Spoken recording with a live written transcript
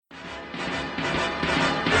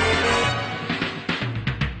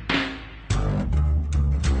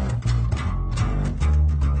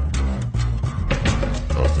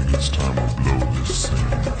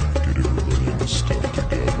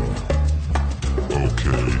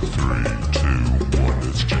let's jam.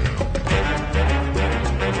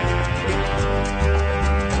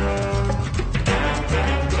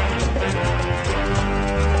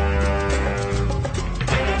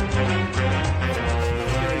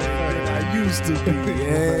 I used to be.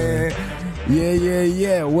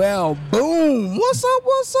 Yeah. Well, boom. What's up?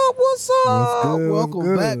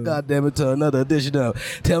 Welcome back, goddammit, to another edition of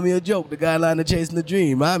Tell Me a Joke, the guideline to chasing the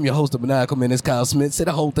dream. I'm your host of Maniacal Menace, Kyle Smith. Say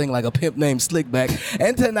the whole thing like a pimp named Slickback.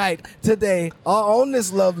 And today, on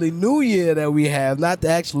this lovely new year that we have, not the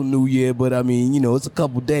actual new year, but I mean, it's a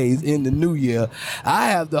couple days in the new year. I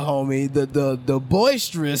have the homie, the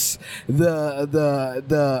boisterous, the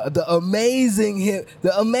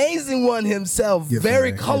amazing one himself,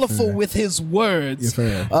 very colorful with his words,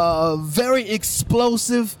 very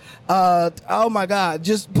explosive. Oh my God!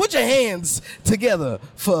 Just put your hands together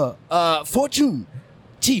for Fortune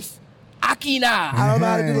Chief Ikenna. I don't know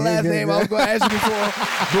how to do the last name. I was going to ask you before.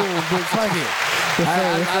 Boom, fuck it. I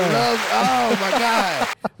love. Oh my God!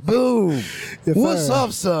 Boom. What's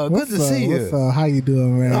up, son? Good to see you. How you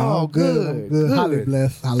doing, man? Oh, good. Highly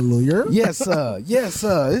blessed. Hallelujah. Yes, sir.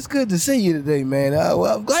 It's good to see you today, man.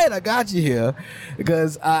 Well, I'm glad I got you here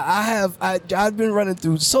because I've been running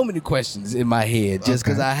through so many questions in my head just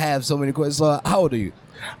because I have so many questions. So, how old are you?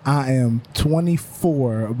 I am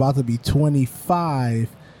 24, about to be 25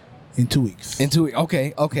 in 2 weeks.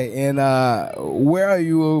 Okay. And where are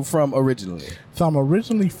you from originally? So I'm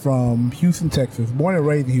originally from Houston, Texas. Born and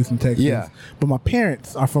raised in Houston, Texas. Yeah. But my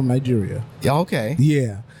parents are from Nigeria. Yeah, okay.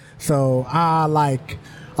 Yeah. So a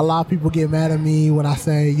lot of people get mad at me when I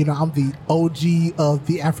say, I'm the OG of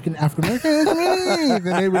the African Americans. And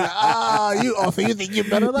they be like, so you think you're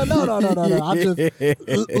better? No. I'm just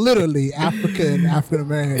literally African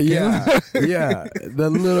American. Yeah. The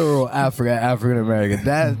literal African American.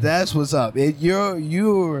 That's what's up.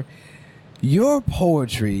 Your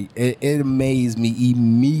poetry, it amazed me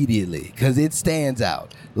immediately because it stands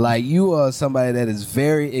out. Like, you are somebody that is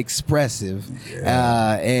very expressive,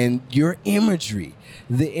 and your imagery,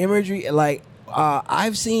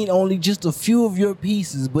 I've seen only just a few of your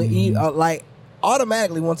pieces, but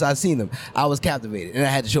automatically, once I seen them, I was captivated, and I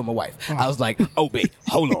had to show my wife. I was like, "Oh, babe,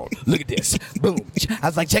 hold on, look at this, boom!" I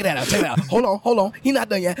was like, "Check that out. Hold on, he not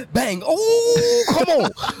done yet. Bang! Oh,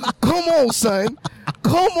 come on, son."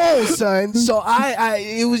 So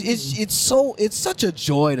it's such a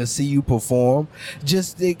joy to see you perform,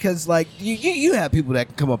 just because you have people that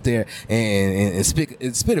can come up there and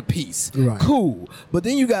spit a piece, right. Cool, but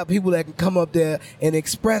then you got people that can come up there and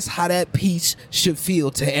express how that piece should feel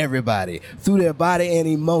to everybody through their body and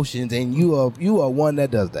emotions, and you are one that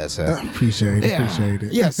does that, sir. I appreciate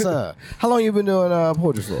it. Yes, sir. How long you been doing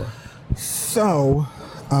poetry for? So,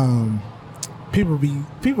 people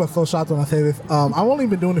are so shocked when I say this. I've only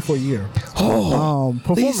been doing it for a year.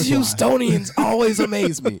 These Houstonians always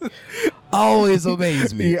amaze me.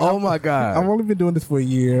 Yeah, oh my God. I've only been doing this for a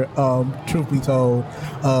year. Truth be told,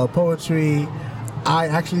 poetry, I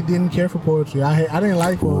actually didn't care for poetry. I didn't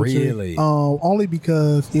like poetry. Really? Only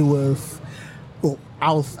because it was.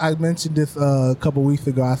 I mentioned this a couple weeks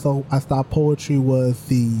ago. I thought poetry was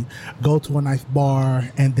the go to a nice bar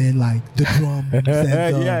and then the drums and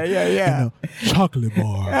the chocolate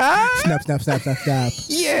bar. Snap.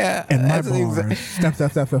 Yeah. And my bar. Snap.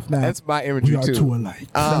 That's my imagery we are too. Two alike.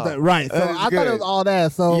 Right. So I thought it was all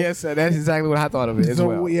that. So yes, sir, that's exactly what I thought of it as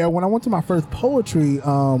well. Yeah, when I went to my first poetry,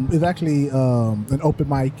 it's actually an open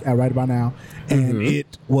mic right about now. And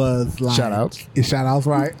it was shout outs,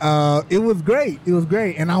 right? It was great.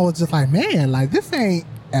 And I was just like, man, this ain't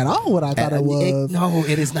at all what I thought it was. No,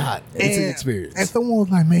 it is not. It's an experience. And someone was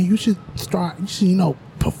like, man, you should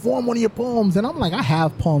perform one of your poems. And I'm like, I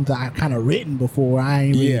have poems that I've kind of written before. I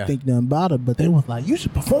ain't really think nothing about it. But they was like, you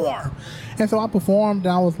should perform. And so I performed,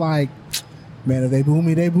 and I was like, man, if they boo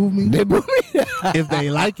me, they boo me. If they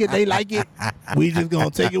like it, they like it. We just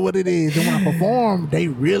gonna take it what it is. And when I performed, they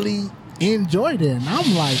really enjoyed it. And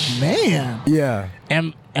I'm like, man. Yeah.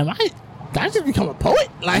 Did I just become a poet?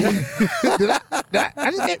 Did I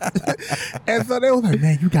just get... And so they was like,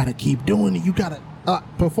 man, you got to keep doing it. You got to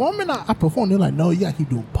perform. And I performed. They're like, no, you got to keep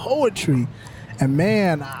doing poetry. And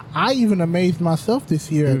man, I even amazed myself this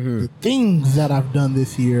year. The things that I've done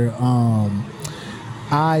this year.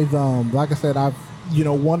 I've, like I said, I've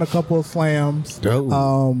won a couple of slams.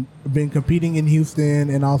 Been competing in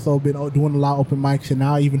Houston, and also been doing a lot of open mics, and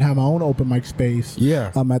now I even have my own open mic space.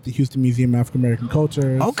 Yeah. At the Houston Museum of African American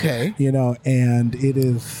Culture. Okay. And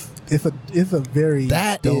it's a very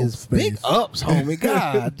that dope is space. Big ups, homie.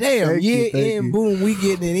 God damn. Thank you. Boom, we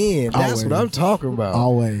getting it in. That's what I'm talking about.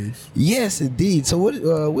 Always. Yes, indeed. So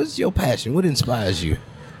what's your passion? What inspires you?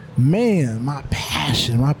 Man, my passion.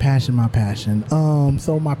 passion.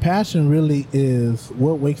 So my passion really is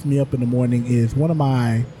what wakes me up in the morning is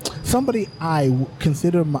somebody I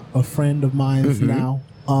consider a friend of mine now.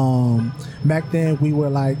 Back then we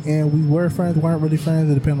were friends, weren't really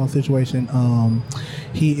friends. It depends on the situation.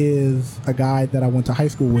 He is a guy that I went to high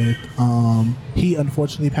school with. He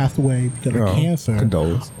unfortunately passed away because of cancer.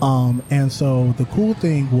 Condolences. And so the cool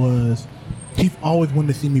thing was he always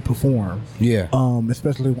wanted to see me perform. Yeah.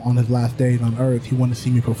 Especially on his last days on earth, he wanted to see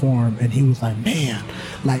me perform. And he was like, man,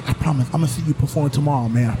 like, I promise I'm going to see you perform tomorrow,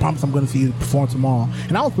 man. I promise I'm going to see you perform tomorrow.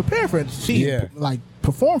 And I was prepared for it to see him, like,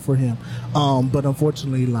 perform for him. But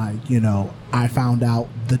unfortunately, like, you know, I found out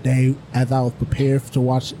the day as I was prepared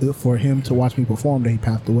for him to watch me perform that he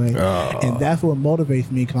passed away. And that's what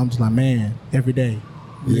motivates me, because I'm just like, man, every day,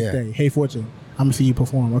 this day, hey, Fortune, I'm gonna see you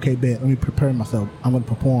perform. Okay, bet. Let me prepare myself. I'm gonna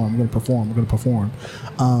perform.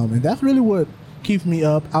 And that's really what keeps me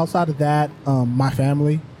up. Outside of that, my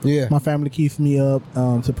family. Yeah. My family keeps me up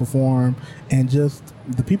to perform, and just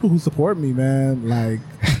the people who support me, man. Like,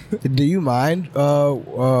 do you mind?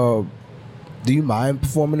 Do you mind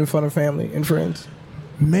performing in front of family and friends?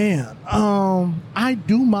 Man, I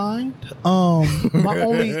do mind. My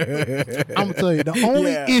only, I'm gonna tell you, the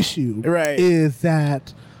only issue is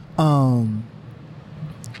that,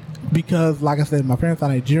 because, like I said, my parents are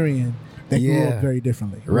Nigerian. They grew up very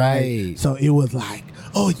differently. Right. So it was like,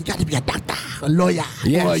 oh, you got to be a doctor, a lawyer.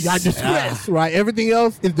 Yes. Or you're disgrace, right? Everything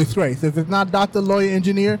else is disgrace. If it's not doctor, lawyer,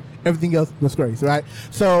 engineer, everything else is disgrace, right?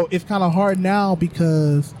 So it's kind of hard now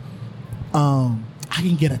because I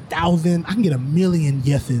can get 1,000, I can get 1,000,000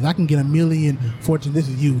 yeses. I can get 1,000,000 Fortune, this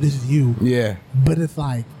is you. Yeah. But it's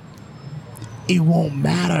like, it won't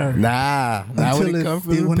matter. Nah. Not when it comes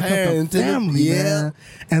from family, man.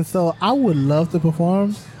 And so I would love to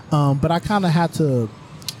perform, but I kind of had to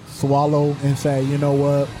swallow and say, you know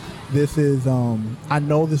what, this is, I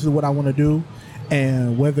know this is what I want to do,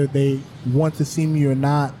 and whether they want to see me or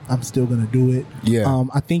not, I'm still going to do it. Yeah.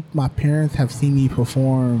 I think my parents have seen me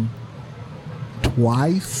perform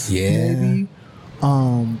twice, maybe.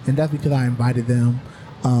 And that's because I invited them.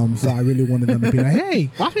 So I really wanted them to be like,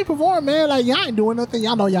 hey, watch me perform, man. Like, y'all ain't doing nothing.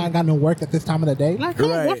 Y'all know y'all ain't got no work at this time of the day. Like,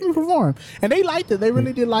 come on, watch me perform. And they liked it. They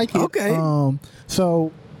really did like it. Okay.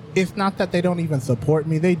 So it's not that they don't even support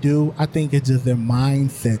me. They do. I think it's just their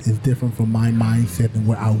mindset is different from my mindset and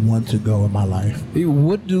where I want to go in my life.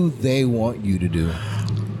 What do they want you to do?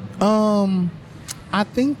 I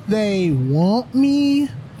think they want me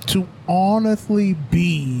to honestly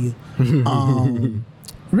be,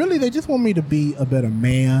 really, they just want me to be a better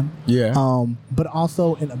man. Yeah. But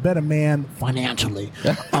also a better man financially.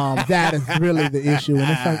 That is really the issue. And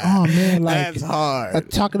it's like, oh man, like, that's hard.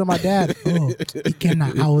 Talking to my dad,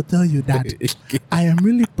 ikenna, I will tell you that I am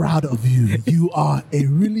really proud of you. You are a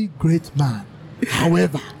really great man.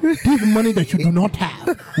 However, this money that you do not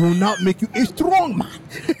have will not make you a strong man.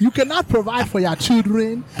 You cannot provide for your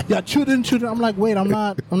children. I'm like, wait, I'm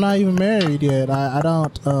not even married yet. I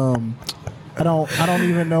don't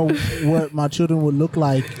even know what my children would look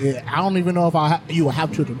like. I don't even know if you will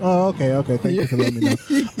have children. Oh, okay. Thank you for letting me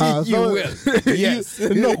know. You will. Yes.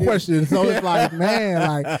 No question. So it's like, man,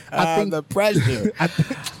 like, I think the pressure.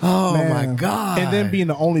 My God. And then being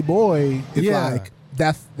the only boy, it's like,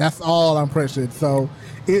 that's all I'm pressured. So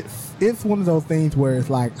it's one of those things where it's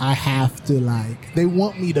like, I have to, like, they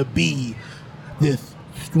want me to be this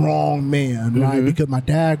strong man, right? Because my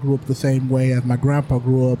dad grew up the same way as my grandpa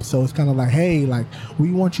grew up. So it's kind of like, hey, like, we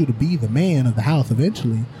want you to be the man of the house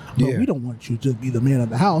eventually, but we don't want you to just be the man of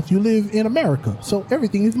the house. You live in America, so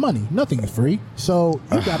everything is money. Nothing is free. So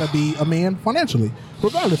you gotta be a man financially,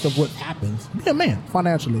 regardless of what happens. Be a man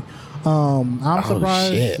financially. I'm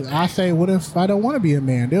surprised. Shit. I say, what if I don't want to be a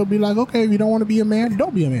man? They'll be like, okay, if you don't want to be a man,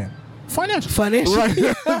 don't be a man. Financially. Right.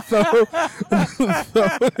 so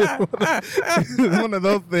it's one of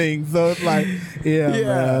those things. So it's like,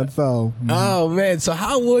 man. So, oh man. So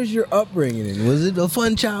how was your upbringing? Was it a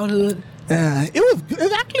fun childhood?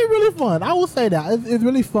 It's actually really fun. I will say that it's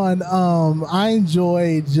really fun. I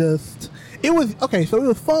enjoyed it was okay. So it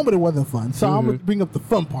was fun, but it wasn't fun. So I'm gonna bring up the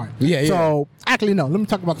fun part. Yeah. So actually, no. Let me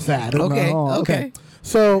talk about the sad. Okay.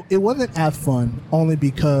 So it wasn't as fun only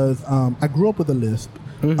because I grew up with a lisp.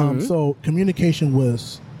 So communication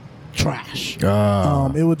was trash. It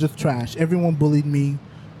was just trash. Everyone bullied me.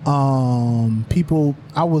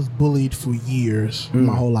 I was bullied for years,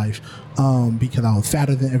 my whole life, because I was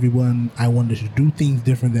fatter than everyone. I wanted to do things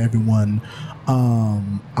different than everyone.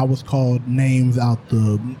 I was called names out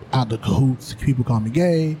the cahoots. People call me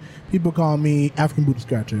gay. People call me African booty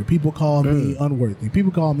scratcher. People call me unworthy.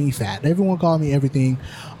 People call me fat. Everyone called me everything.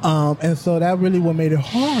 And so that really what made it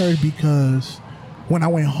hard, because when I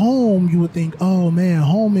went home, you would think, oh man,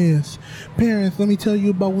 home is parents. Let me tell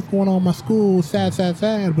you about what's going on in my school. Sad.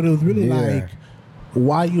 But it was really like,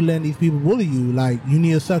 why you letting these people bully you? Like, you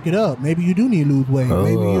need to suck it up. Maybe you do need to lose weight.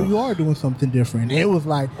 Maybe you are doing something different. It was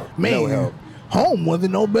like, man, home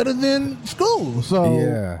wasn't no better than school.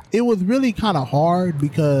 So it was really kind of hard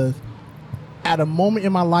because at a moment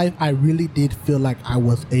in my life, I really did feel like I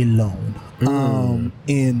was alone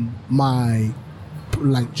in my,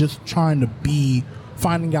 like, just trying to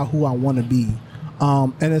finding out who I want to be.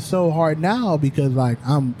 And it's so hard now because, like,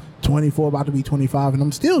 I'm 24, about to be 25, and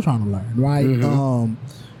I'm still trying to learn, right?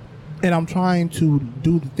 And I'm trying to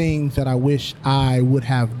do the things that I wish I would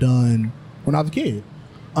have done when I was a kid.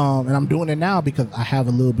 And I'm doing it now because I have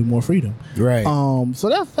a little bit more freedom. Right. So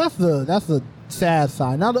that's the sad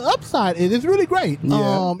side. Now the upside is it's really great.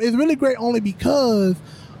 It's really great only because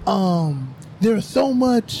there's so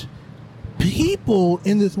much people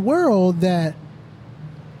in this world that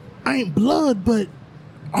ain't blood but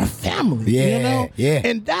our family, you know? Yeah.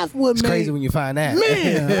 And that's what it's crazy when you find that.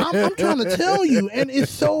 Man, I'm trying to tell you. And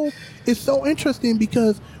it's so interesting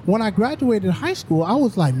because when I graduated high school, I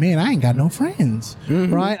was like, man, I ain't got no friends,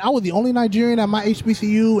 right? I was the only Nigerian at my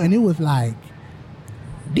HBCU, and it was like,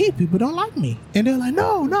 these people don't like me. And they're like,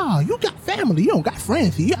 no, you got family. You don't got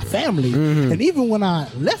friends. You got family. And even when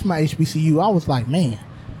I left my HBCU, I was like, man,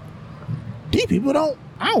 these people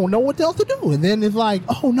I don't know what else to do. And then it's like,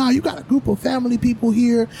 oh, no, you got a group of family people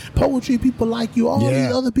here, poetry people like you, all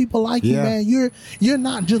these other people like you, man. You're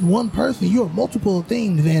not just one person. You're multiple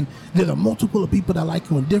things. And there's a multiple of people that like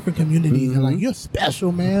you in different communities. And like, you're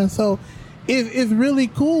special, man. So it's really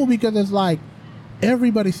cool because it's like,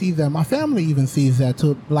 everybody sees that. My family even sees that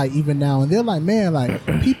too, like, even now. And they're like, man, like,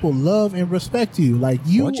 people love and respect you. Like,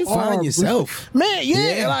 once you find yourself.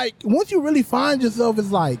 Man, like, once you really find yourself,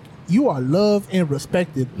 it's like, you are loved and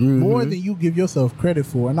respected more than you give yourself credit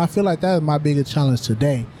for. And I feel like that is my biggest challenge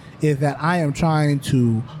today, is that I am trying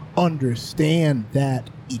to understand that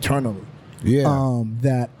eternally.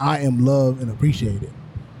 That I am loved and appreciated.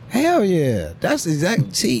 Hell yeah. That's exactly,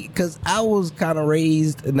 see, because I was kind of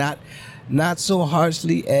raised not so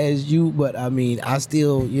harshly as you, but I mean, I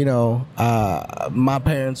still, my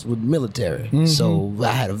parents were military, so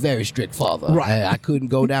I had a very strict father. Right. I couldn't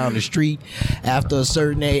go down the street after a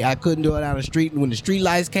certain age. I couldn't go down the street, and when the street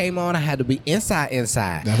lights came on, I had to be inside.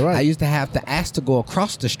 That's right. I used to have to ask to go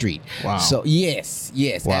across the street. Wow. So yes.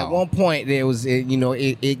 Wow. At one point, there was,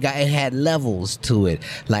 it had levels to it.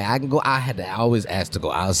 Like, I had to always ask to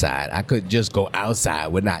go outside. I couldn't just go outside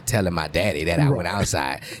without telling my daddy that I went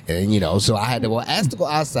outside, and so I had to ask to go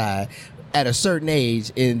outside at a certain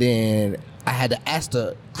age, and then I had to ask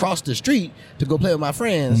to cross the street to go play with my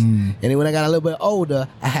friends. And then when I got a little bit older,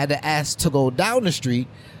 I had to ask to go down the street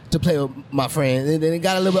to play with my friends. And then it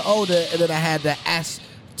got a little bit older, and then I had to ask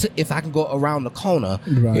if I can go around the corner,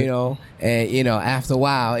 and after a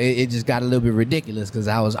while, it just got a little bit ridiculous because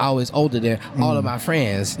I was always older than all of my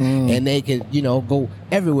friends, and they could, go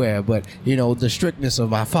everywhere. But the strictness of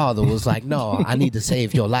my father was like, no, I need to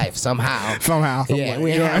save your life somehow. Yeah,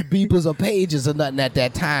 we didn't have beepers or pages or nothing at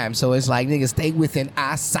that time, so it's like, nigga, stay within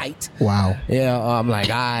eyesight. Wow. Yeah, I'm like,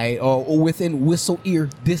 or within whistle ear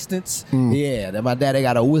distance. Yeah, that my daddy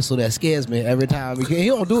got a whistle that scares me every time. He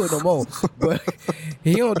don't do it no more, but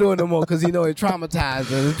he don't do it no more because it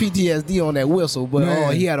traumatized and PTSD on that whistle.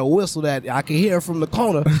 But he had a whistle that I could hear from the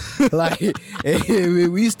corner. Like,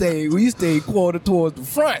 we stayed quarter towards the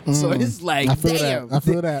front, so it's like, I feel damn. I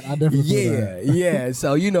feel that. I definitely feel that. Yeah.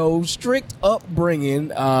 So strict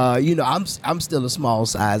upbringing. I'm still a small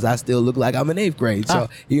size. I still look like I'm in 8th grade. So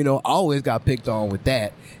always got picked on with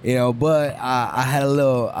that. But I had a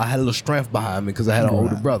little strength behind me because I had an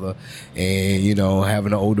older brother, and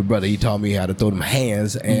having an older brother, he taught me how to throw them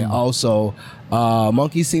hands, and also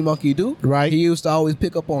monkey see, monkey do. Right. He used to always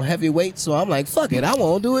pick up on heavy weights, so I'm like, fuck it, I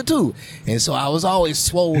want to do it too. And so I was always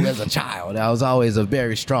swole as a child. I was always a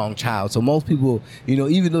very strong child. So most people,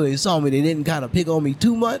 even though they saw me, they didn't kind of pick on me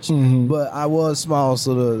too much. But I was small,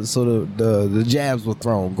 so the jabs were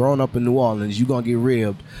thrown. Growing up in New Orleans, you're gonna get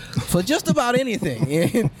ribbed for just about anything.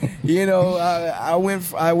 And I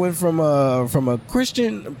went from a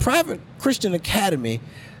private Christian academy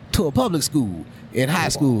to a public school. In high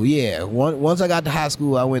school, yeah. Once I got to high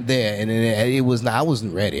school, I went there, and then I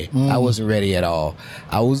wasn't ready. I wasn't ready at all.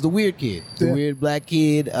 I was the weird kid, the weird black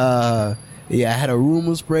kid. I had a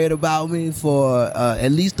rumor spread about me for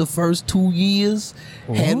at least the first 2 years.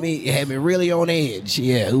 Had me really on edge.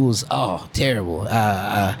 Yeah, it was terrible.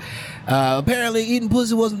 Apparently, eating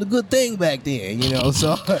pussy wasn't a good thing back then,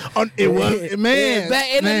 So it was, man.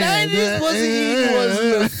 Back in the 90s, pussy eating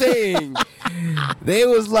wasn't a thing. They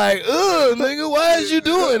was like, ugh, nigga, why is you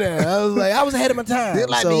doing that? I was like, I was ahead of my time. They're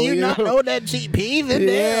like, so, do you not know that cheap peas in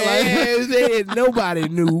there? Like, nobody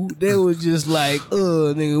knew. They was just like,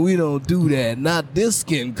 nigga, we don't do that. Not this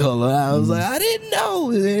skin color. I was like, I didn't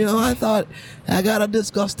know. I thought I got a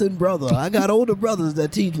disgusting brother. I got older brothers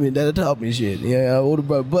that teach me, that taught me shit. Yeah, older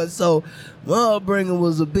brother. But so my upbringing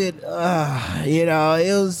was a bit, it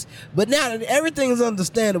was. But now everything is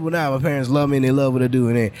understandable. Now my parents love me and they love what I do,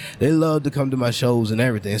 and they love to come to my shows and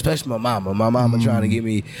everything. Especially my mama. My mama trying to get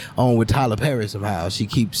me on with Tyler Perry somehow. She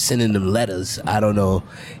keeps sending them letters. I don't know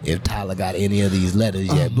if Tyler got any of these letters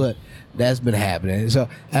yet, but that's been happening. So,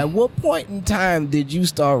 at what point in time did you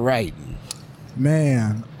start writing?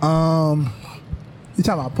 Man, you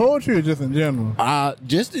talking about poetry or just in general?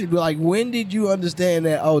 Just like, when did you understand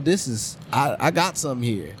that? Oh, this is I got something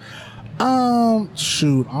here.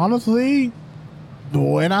 Shoot, honestly,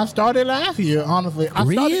 when I started last year, honestly,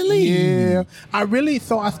 Really? I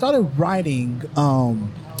started writing.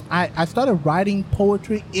 I started writing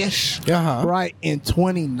poetry-ish right in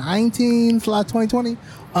 2019/2020.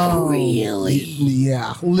 Really?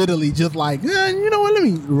 Yeah, literally just like, you know what, let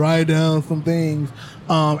me write down some things.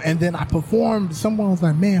 And then I performed. Someone was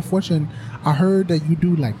like, man, Fortune, I heard that you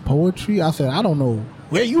do like poetry. I said, I don't know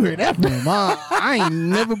where you heard that from. I ain't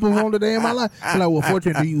never performed a day in my life. They're like, well,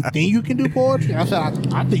 Fortune, do you think you can do poetry? I said,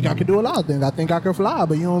 I think I can do a lot of things. I think I can fly,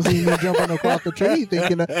 but you don't see me jumping across the tree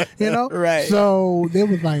thinking, Right. So they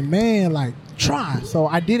was like, man, like, try. So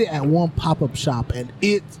I did it at one pop-up shop, and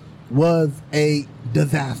it was a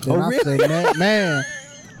disaster. Oh, really?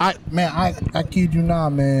 I said, I kid you not,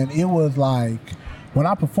 man. It was like, when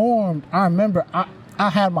I performed, I remember I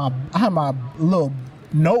had my little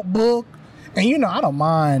notebook, and I don't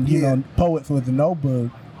mind poets with a notebook.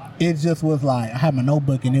 It just was like, I had my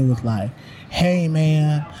notebook, and it was like, hey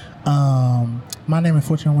man, my name is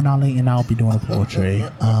Fortune onwunali, and I'll be doing poetry.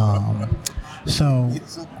 I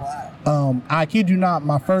kid you not,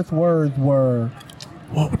 my first words were,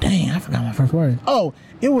 whoa, dang, I forgot my first words. Oh,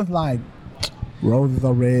 it was like, roses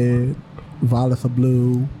are red, violets are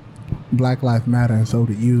blue, Black Lives Matter, and so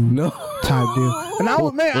do you. No. Type deal. And I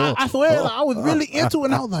was, man, I swear, like, I was really into it,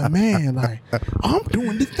 and I was like, man, like, I'm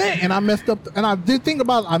doing this thing. And I messed up, and I did think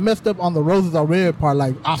about it, I messed up on the roses are red part.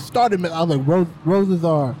 Like, I was like, roses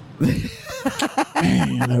are,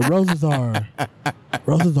 man, like, roses are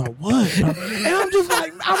what? And I'm just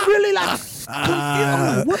like, I'm really like,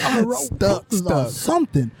 what are roses are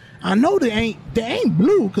something. I know they ain't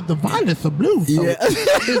blue because the violets are blue. So yeah.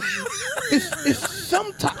 it's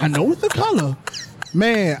sometimes, I know it's the color.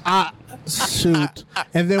 Man, shoot.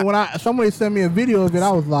 And then when somebody sent me a video of it,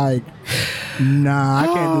 I was like, nah, I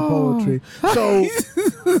can't do poetry. So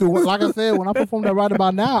like I said, when I performed that right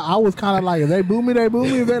about now, I was kind of like, if they boo me, they boo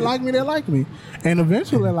me. If they like me, they like me. And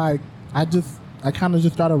eventually, like, I kind of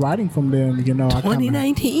just started writing from there.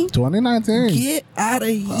 2019? 2019. Get out of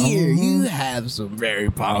here. You have some very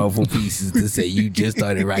powerful pieces to say you just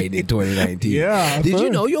started writing in 2019. Yeah. Did you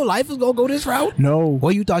know your life was going to go this route? No.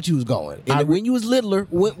 Where you thought you was going? And when you was littler,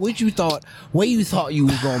 where you thought you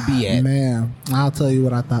was going to be at? Man, I'll tell you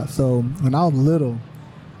what I thought. So when I was little,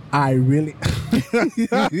 I really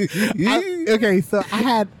okay, so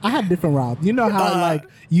I had different routes. You know how like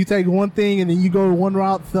you take one thing and then you go to one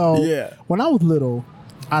route. So yeah. When I was little,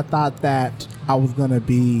 I thought that I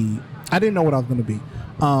didn't know what I was gonna be.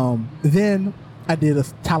 Then I did a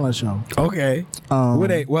talent show. Okay.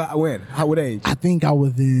 What age? When? What age? I think I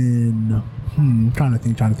was in trying to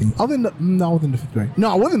think. I was in the 5th grade. No,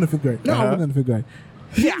 I wasn't in the 5th grade. I wasn't in the 5th grade.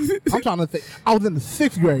 Yeah. I'm trying to think. I was in the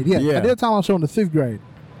 6th grade. Yeah. I did a talent show in the 6th grade.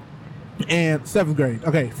 And 7th grade.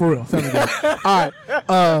 Okay, for real. 7th grade. All right.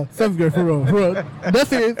 7th grade, for real.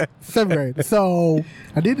 That's it. 7th grade. So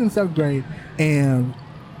I did it in 7th grade, and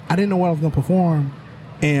I didn't know what I was going to perform.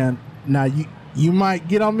 And now you might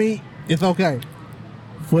get on me. It's okay.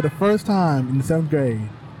 For the first time in the 7th grade,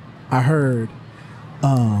 I heard,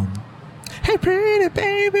 hey, pretty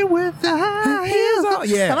baby with the high heels on.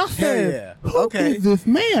 Yeah. And I said, who is this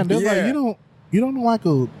man? They're like, you don't know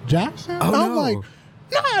Michael Jackson? Oh, I was no. like,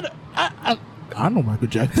 no, I know Michael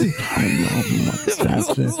Jackson. I know Michael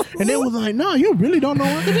Jackson. And they was like, no, you really don't know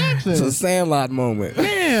Michael Jackson. It's a Sandlot moment.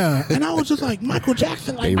 Yeah. And I was just like, Michael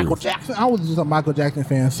Jackson. I was just a Michael Jackson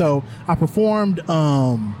fan. So I performed,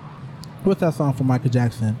 what's that song from Michael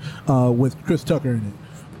Jackson with Chris Tucker in it?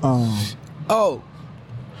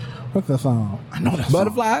 What's that song? I know that song.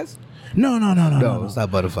 Butterflies? No. No, it's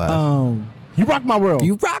not Butterflies. You rock my world.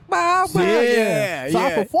 You rock my world. Yeah. So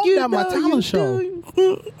I performed at my talent show.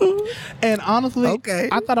 And honestly,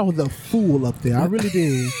 I thought I was a fool up there. I really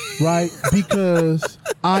did. Right? Because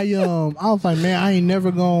I was like, man, I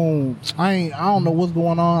don't know what's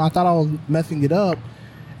going on. I thought I was messing it up.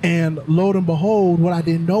 And lo and behold, what I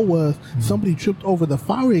didn't know was somebody tripped over the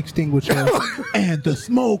fire extinguisher and the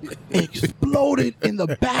smoke exploded in the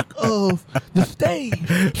back of the stage.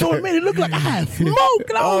 So it made it look like I had smoke.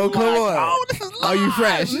 And I was oh, this is live. Are you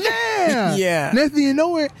fresh? Yeah. Yeah. Next thing you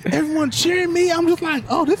know it, everyone cheering me. I'm just like,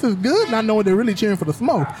 oh, this is good. Not knowing they're really cheering for the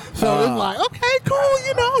smoke. So it's like, okay, cool.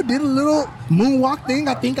 You know, did a little moonwalk thing.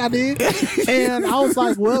 I think I did. And I was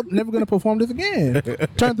like, well, never going to perform this again.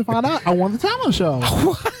 Turned to find out I won the talent show.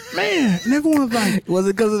 Man, and everyone was like, was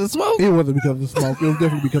it because of the smoke? It wasn't because of the smoke. It was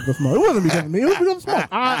definitely because of the smoke. It wasn't because of me. It was because of the smoke.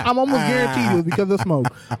 I'm almost guaranteed it was because of the smoke.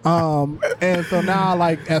 And so now,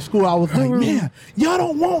 like, at school, I was like, man, y'all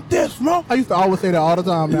don't want this smoke. I used to always say that all the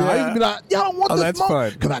time now. I used to be like, y'all don't want this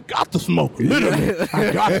smoke. Because I got the smoke. Literally.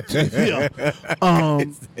 I got it. Yeah.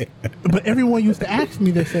 But everyone used to ask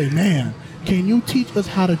me, they say, man, can you teach us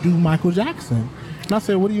how to do Michael Jackson? And I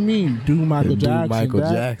said, what do you mean, do Michael Jackson? Michael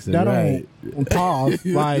Jackson, that right. Don't pause.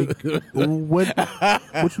 Like,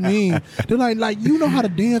 what you mean? They're like, you know how to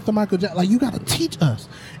dance to Michael Jackson. Like, you got to teach us.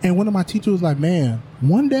 And one of my teachers was like, man,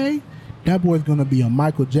 one day, that boy's going to be a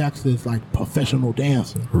Michael Jackson's, like, professional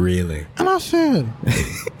dancer. Really? And I said...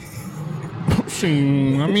 I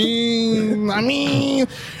mean,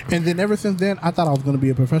 and then ever since then, I thought I was going to be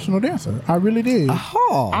a professional dancer. I really did.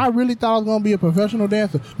 I really thought I was going to be a professional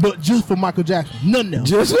dancer, but just for Michael Jackson, nothing else.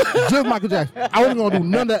 Just Michael Jackson. I wasn't going to do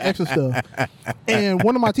none of that extra stuff. And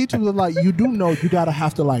one of my teachers was like, "You do know you gotta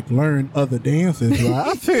have to like learn other dances, right?"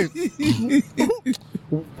 I said,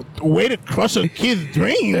 "Way to crush a kid's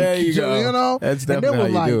dream." There you go. You know, That's definitely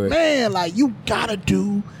and they how was you like, do it. "Man, like you gotta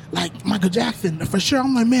do." Like Michael Jackson, for sure.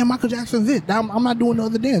 I'm like, man, Michael Jackson's it. I'm not doing no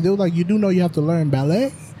other dance. They was like, you do know you have to learn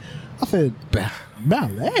ballet? I said,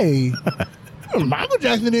 ballet? Michael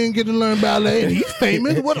Jackson didn't get to learn ballet, and he's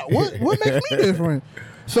famous. What makes me different?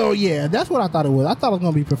 So yeah, that's what I thought it was. I thought I was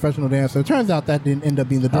gonna be a professional dancer. It turns out that didn't end up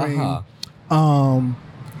being the dream. And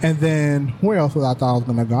then where else was I thought I was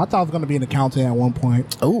gonna go? I thought I was gonna be an accountant at one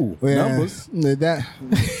point. Oh, numbers. That.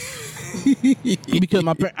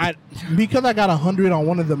 because I got 100 on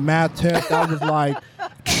one of the math tests, I was like,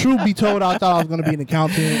 truth be told, I thought I was going to be an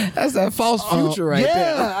accountant. That's that false future right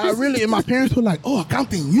there. Yeah, I really. And my parents were like, "Oh,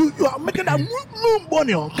 accounting! You are making that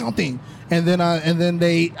money on accounting." And then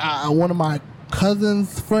they, one of my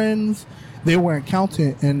cousin's friends, they were an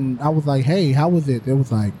accountant, and I was like, "Hey, how was it?" They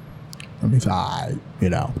was like, "Let me say, you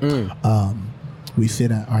know, we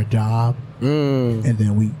sit at our job, and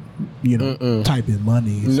then we." Type in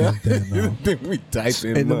money. We type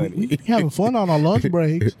in money. We having fun on our lunch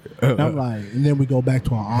breaks. And I'm like, and then we go back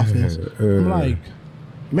to our office. I'm like,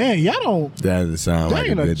 man, y'all don't. That doesn't sound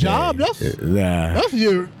like a good job. Day.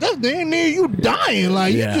 That's damn near you dying.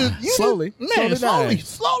 Like you slowly.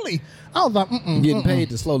 Slowly. I was like, getting paid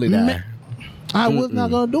to slowly die. I was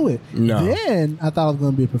not gonna do it. No. Then I thought I was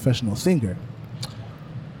gonna be a professional singer.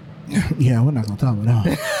 Yeah, we're not gonna talk about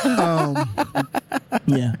that.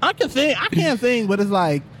 Yeah, I can sing. I can't sing, but it's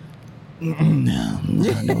like, no,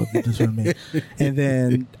 I know what this for me. And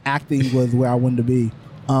then acting was where I wanted to be.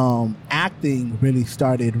 Acting really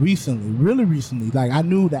started really recently. Like I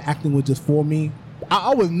knew that acting was just for me. I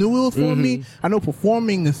always knew it was for me. I know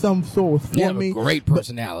performing in some sort was for me. You have a great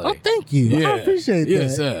personality. Oh, thank you. Yeah. I appreciate that.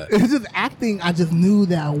 Yes, sir. It's just acting. I just knew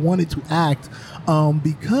that I wanted to act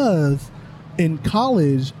because. In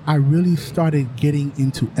college, I really started getting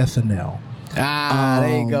into SNL.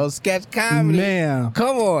 There you go. Sketch comedy. Man.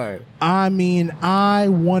 Come on. I mean, I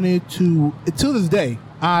wanted to this day,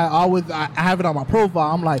 I have it on my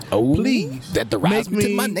profile. I'm like, please that derives me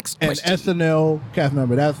to my next question. An SNL cast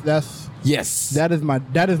member. That's yes. That is my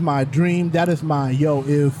dream. That is my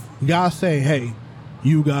if God say, hey,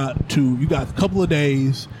 you got a couple of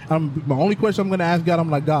days. My only question I'm gonna ask God,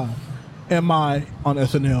 I'm like, God, am I on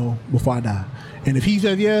SNL before I die? And if he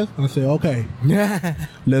says yes, I say, okay,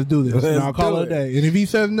 let's do this. And I'll call it a day. And if he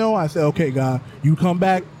says no, I say, okay, God, you come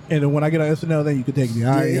back, and then when I get on SNL, then you can take me.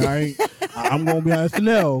 All right. I'm going to be on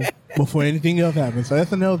SNL before anything else happens. So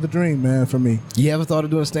SNL is the dream, man, for me. You ever thought of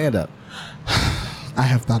doing stand-up? I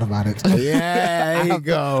have thought about it. Yeah, there you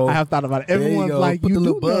go. I have thought about it. Everyone's like, put the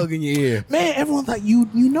little bug in your ear. Man, everyone's like, you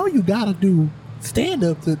know you got to do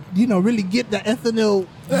stand-up to, really get the SNL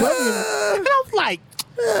revenue. And I was like,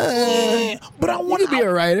 but I want to be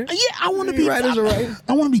a writer. Yeah, I want to be writers are writers.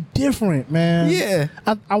 I want to be different, man. Yeah,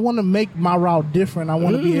 I want to make my route different. I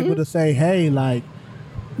want to be able to say, hey, like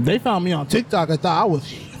they found me on TikTok. I thought I was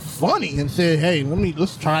funny and said, hey,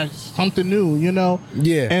 let's try something new, you know?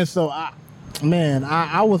 Yeah. And so I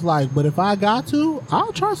was like, but if I got to,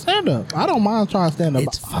 I'll try stand up. I don't mind trying stand up.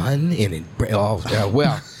 It's fun and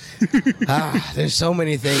there's so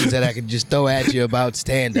many things that I could just throw at you about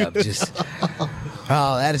stand up.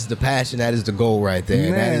 That is the passion. That is the goal right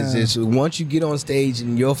there. That is just once you get on stage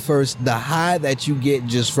and the high that you get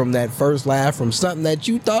just from that first laugh from something that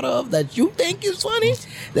you thought of that you think is funny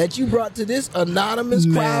that you brought to this anonymous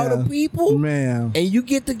crowd of people, and you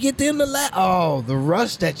get them to laugh. Oh, the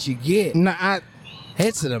rush that you get.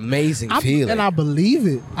 It's an amazing feeling. And I believe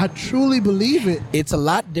it. I truly believe it. It's a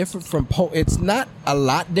lot different from it's not a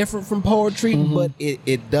lot different from poetry, but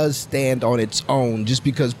it does stand on its own just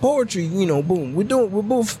because poetry, you know, boom, we're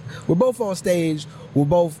both on stage, we're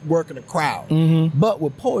both working a crowd. But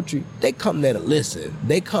with poetry, they come there to listen.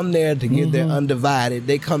 They come there to give their undivided.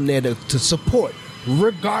 They come there to support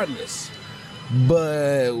regardless.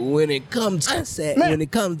 But when it comes to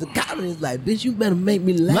comedy, it's like, bitch, you better make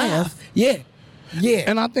me laugh. Yeah.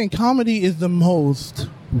 And I think comedy is the most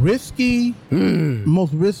risky, but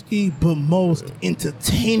most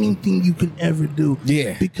entertaining thing you can ever do.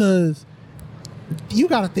 Yeah. Because you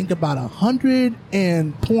got to think about 100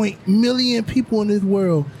 million people in this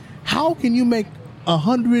world. How can you make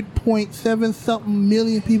 100.7 something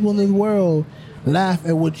million people in this world laugh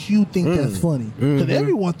at what you think that's funny? Because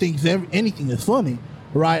everyone thinks anything is funny,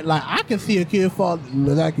 right? Like, I can see a kid fall.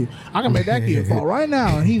 I can make that kid fall right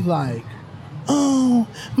now, and he's like, oh,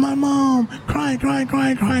 my mom crying.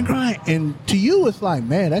 And to you, it's like,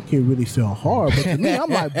 man, that kid really fell hard. But to me,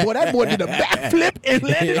 I'm like, boy, that boy did a backflip and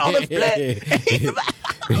landed on the split.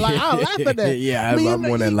 Like, I'll laugh at that. Yeah, I'm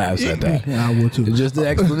one that laughs at that. Yeah, I will too. Just the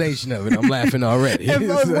explanation of it, I'm laughing already. And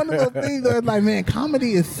so it's one of those things where it's like, man,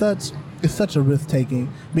 comedy is such a risk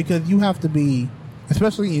taking because you have to be,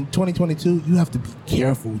 especially in 2022, you have to be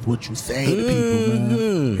careful with what you say to people, man.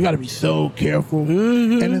 You got to be so careful.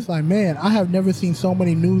 And it's like, man, I have never seen so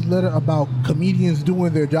many newsletters about comedians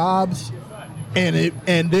doing their jobs and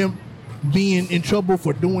them being in trouble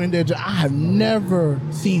for doing their job. I have never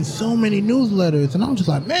seen so many newsletters, and I'm just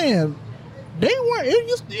like, man,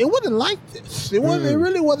 it wasn't like this. It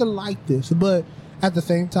really wasn't like this. But at the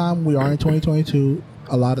same time, we are in 2022.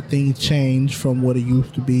 A lot of things change from what it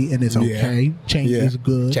used to be, and it's okay. Change is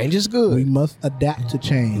good. Change is good. We must adapt to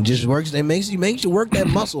change. It just works. It makes you work that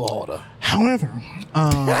muscle harder. However,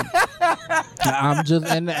 I'm just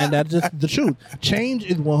and that's just the truth. Change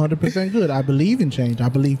is 100% good. I believe in change. I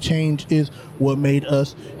believe change is what made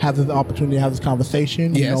us have this opportunity to have this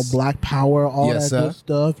conversation. Yes. You know, Black Power, all that good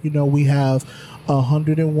stuff. You know, we have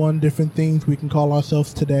 101 different things we can call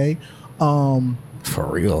ourselves today. For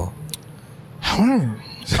real. However,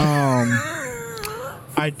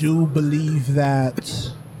 I do believe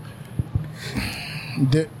that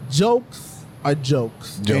the jokes are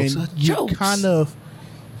jokes. Jokes are jokes. Kind of,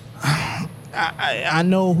 I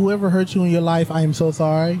know whoever hurt you in your life, I am so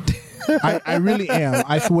sorry. I really am.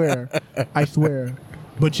 I swear.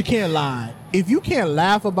 But you can't lie. If you can't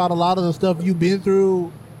laugh about a lot of the stuff you've been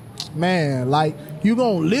through, man, like, you're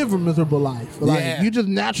gonna live a miserable life. Like, you're just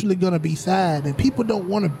naturally gonna be sad, and people don't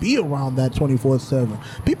want to be around that 24/7.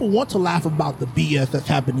 People want to laugh about the BS that's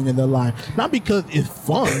happening in their life, not because it's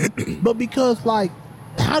fun, but because, like,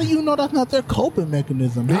 how do you know that's not their coping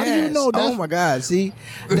mechanism? How do you know that's... Oh my God! See,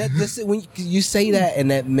 when you say that,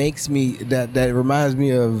 and that makes me that reminds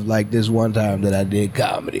me of, like, this one time that I did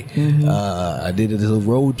comedy. I did a little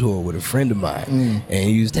road tour with a friend of mine, and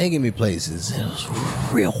he was taking me places. It was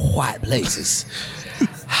real white places.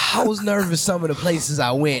 I was nervous some of the places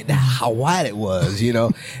I went, how white it was, you know.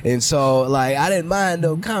 And so, like, I didn't mind,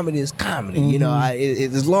 though. Comedy is comedy, you know.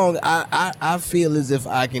 As long I feel as if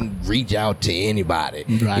I can reach out to anybody,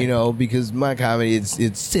 you know, because my comedy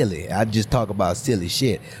it's silly. I just talk about silly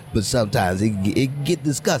shit, but sometimes it get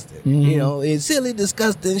disgusting, you know. It's silly,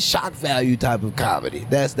 disgusting, shock value type of comedy.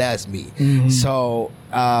 That's me. So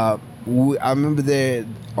I remember there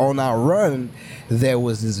on our run there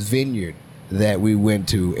was this vineyard that we went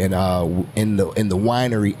to in the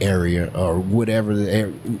winery area or whatever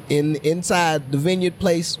inside the vineyard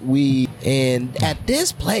place. And at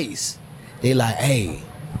this place they like, hey,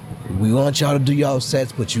 we want y'all to do y'all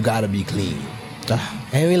sets, but you gotta be clean.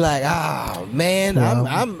 And we like, oh man,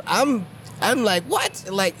 I'm like, what?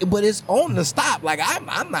 Like, but it's on the stop. Like,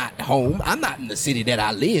 I'm not home. I'm not in the city that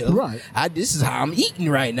I live. Right. This is how I'm eating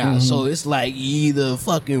right now. So it's like, either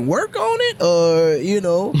fucking work on it or, you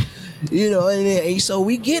know. And so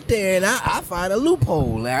we get there, and I find a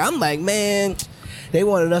loophole. And I'm like, man, they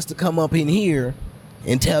wanted us to come up in here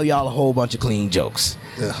and tell y'all a whole bunch of clean jokes.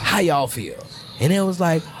 How y'all feel? And it was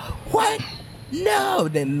like, what? No,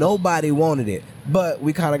 then nobody wanted it. But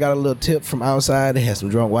we kind of got a little tip from outside. They had some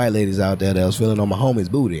drunk white ladies out there that was feeling on my homie's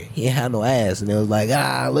booty. He ain't had no ass, and it was like,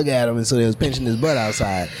 look at him. And so they was pinching his butt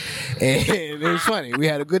outside, and it was funny. We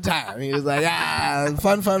had a good time. He was like,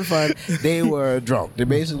 fun. They were drunk.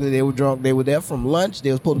 They were drunk. They were there from lunch. They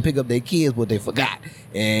were supposed to pick up their kids, but they forgot,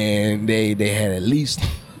 and they had at least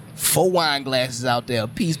 4 wine glasses out there a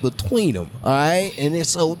piece between them, all right? And then,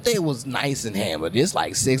 so they was nice and hammered. It's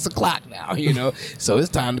like 6 o'clock now, so it's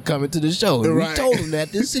time to come into the show. And we told them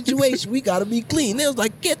that this situation, we got to be clean. They was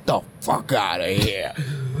like, get the fuck out of here.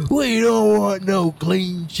 We don't want no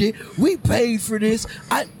clean shit. We paid for this.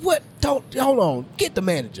 Hold on. Get the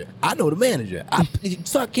manager. I know the manager.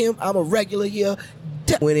 Fuck him. I'm a regular here.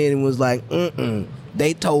 Went in and was like,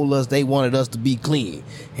 They told us they wanted us to be clean,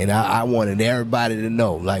 and I wanted everybody to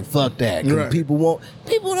know, like, fuck that. Cause people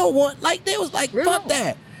don't want, like, they was like, fuck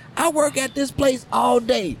that. I work at this place all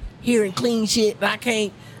day hearing clean shit, and I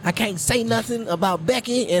can't say nothing about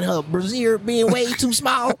Becky and her brassiere being way too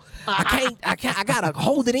small. I gotta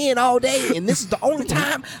hold it in all day, and this is the only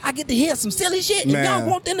time I get to hear some silly shit, and y'all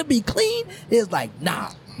want them to be clean? It's like,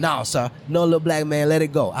 nah, sir. No, little black man, let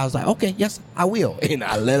it go. I was like, okay, yes, I will. And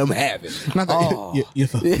I let him have it.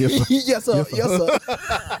 Yes, sir. Yes, sir.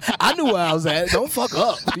 I knew where I was at. Don't fuck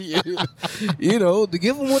up. To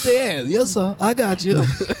give them what they asked. Yes, sir. I got you.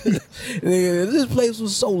 This place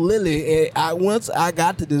was so lily. And once I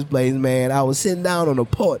got to this place, man, I was sitting down on a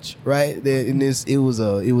porch, right? And it was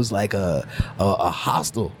like a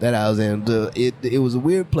hostel that I was in. It was a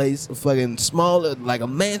weird place, fucking small, like a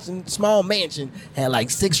mansion, small mansion, had like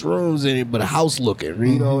 6 rooms in it, but a house looking,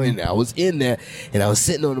 and I was in there, and I was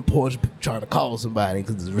sitting on the porch trying to call somebody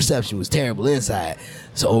because the reception was terrible inside.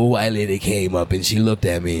 So old white lady came up, and she looked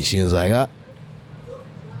at me, and she was like,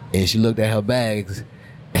 and she looked at her bags,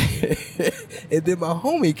 and then my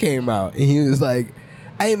homie came out, and he was like,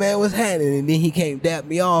 hey man, what's happening? And then he came, dapped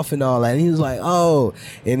me off and all that, and he was like, oh,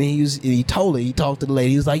 and then he talked to the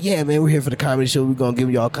lady, he was like, yeah man, we're here for the comedy show, we're gonna give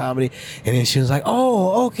y'all comedy. And then she was like,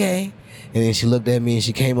 oh, okay. And then she looked at me and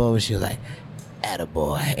she came over and she was like,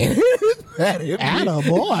 attaboy.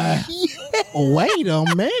 Attaboy? Yeah. Wait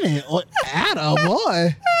a minute.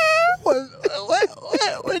 Attaboy?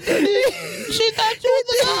 What did she thought you was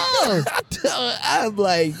a dog. I'm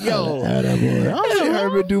like, yo, I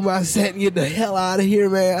heard her do my set and get the hell out of here,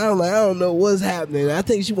 man. I'm like, I don't know what's happening. I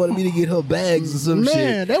think she wanted me to get her bags or some shit.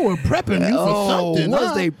 Man, they were prepping you for something.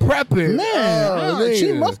 Was they prepping? Man,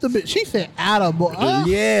 she must have been. She said, attaboy.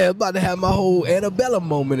 Yeah, about to have my whole Annabella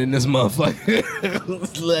moment in this motherfucker.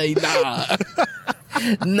 Like, nah.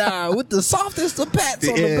 Nah, with the softest of pats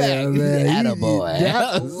on the back. Man.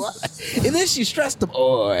 Attaboy. And then she stressed the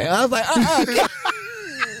boy. I was like,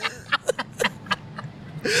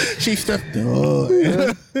 She stressed the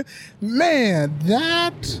boy. Man,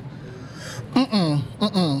 that.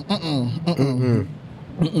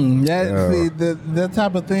 That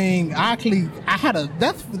type of thing. Actually,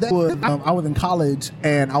 I was in college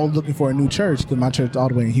and I was looking for a new church because my church is all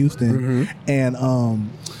the way in Houston, and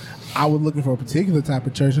I was looking for a particular type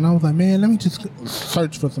of church, and I was like, man, let me just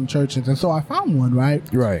search for some churches. And so I found one, right?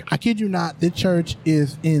 I kid you not, this church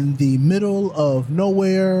is in the middle of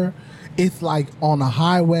nowhere. It's like on a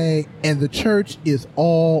highway, and the church is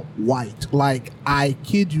all white. Like, I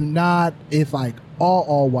kid you not, it's like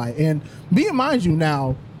all white. And mind you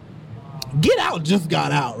now, Get Out just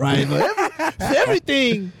got out, right?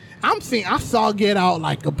 Everything... I saw Get Out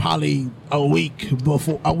like probably a week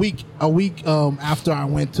after I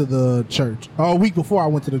went to the church, or a week before I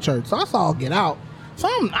went to the church. So I saw Get Out. So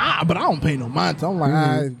but I don't pay no mind. So I'm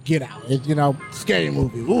like, Get Out. It's, scary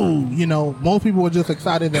movie. Ooh, most people were just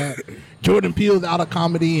excited that Jordan Peele's out of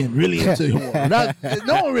comedy and really into horror.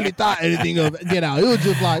 No one really thought anything of Get Out. It was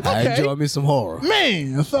just like, okay, I enjoy me some horror,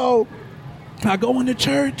 man. So I go into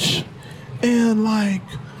church, and like,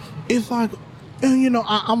 it's like. And,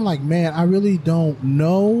 I'm like, man, I really don't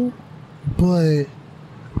know, but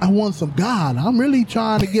I want some God. I'm really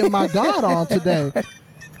trying to get my God on today.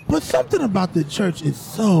 But something about the church is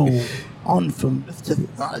so unfamiliar. It's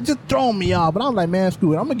just throwing me off. But I'm like, man,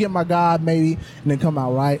 screw it. I'm going to get my God maybe and then come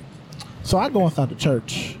out right. So I go inside the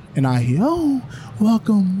church and I hear, oh,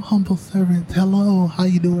 welcome, humble servant. Hello, how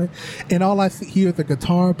you doing? And all I hear is the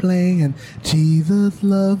guitar playing and Jesus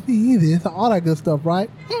love me, this, all that good stuff, right?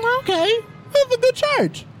 Okay. It's a good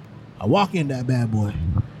church. I walk in that bad boy.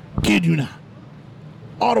 Kid you not.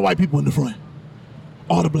 All the white people in the front.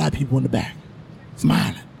 All the black people in the back.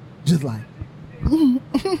 Smiling. Just like.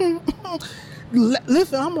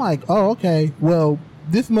 Listen, I'm like, oh, okay. Well,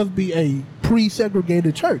 this must be a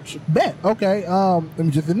pre-segregated church. Bet. Okay.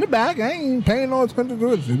 I'm just in the back. I ain't paying no attention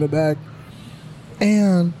to it. It's in the back.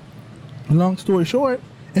 And long story short,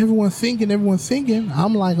 everyone's singing.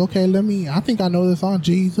 I'm like, okay, I think I know this song,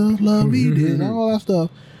 Jesus, love me, and all that stuff.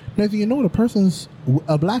 Next thing you know,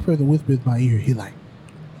 a black person whispers in my ear. He's like,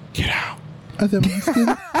 get out. I said, excuse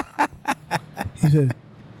me? He said,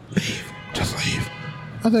 leave, just leave.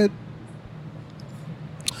 I said,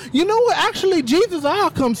 you know what? Actually, Jesus,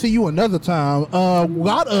 I'll come see you another time.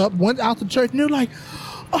 Got up, went out to church, and they're like,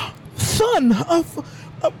 son,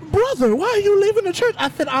 brother, why are you leaving the church? I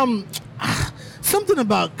said, something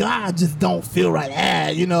about God just don't feel right.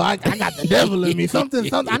 I got the devil in me.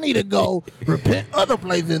 Something. I need to go repent other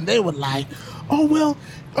places. And they were like, oh, well,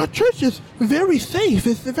 our church is very safe.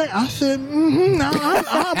 I said,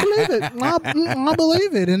 I believe it. I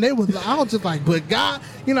believe it. And I was just like, but God,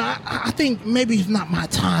 I think maybe it's not my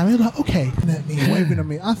time. They're like, okay, let me waving at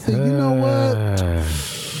me. I said, you know what?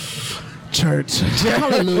 Church.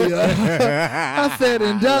 Hallelujah. I said,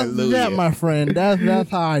 and that, my friend, that's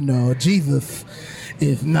how I know Jesus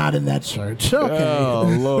is not in that church. Okay. Oh,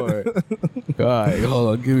 Lord. All right, hold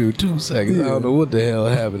on. Give me 2 seconds. I don't know what the hell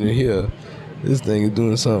happened in here. This thing is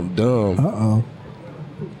doing something dumb. Uh-oh.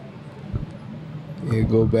 It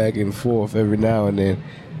go back and forth every now and then.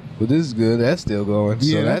 But this is good. That's still going.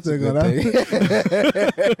 Yeah, so that's a good thing.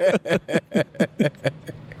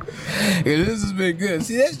 Yeah, this has been good.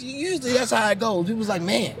 See, usually that's how it goes. People's like,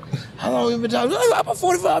 man, how long have we been talking? Like, about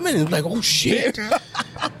 45 minutes. Like, oh, shit.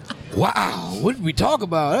 Wow. What did we talk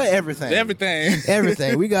about? Everything.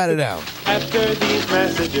 Everything. We got it out. After these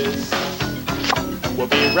messages, we'll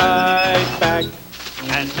be right back.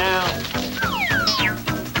 And now,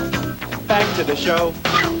 back to the show.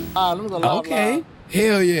 Okay.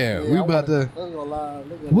 Hell yeah. We about to.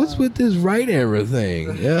 What's with this right arrow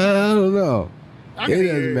thing? I don't know. It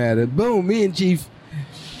doesn't matter. Boom, me and Chief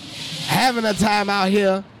having a time out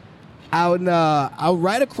here out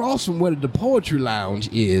right across from where the Poetry Lounge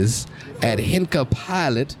is at Henka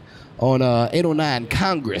Pilot on 809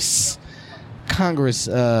 Congress.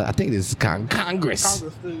 I think this is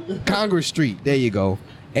Congress Street. There you go.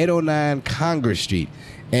 809 Congress Street.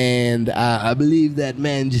 And I believe that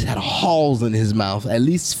man just had halls in his mouth, at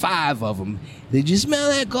least 5 of them. Did you smell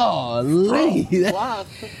that? Golly. Wow.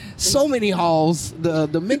 So many halls. The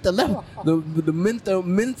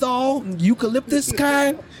menthol eucalyptus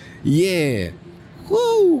kind. Yeah.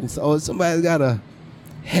 Woo. So somebody's got a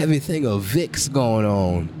heavy thing of Vicks going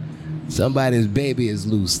on. Somebody's baby is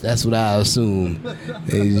loose. That's what I assume.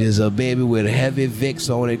 It's just a baby with heavy Vicks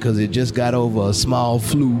on it because it just got over a small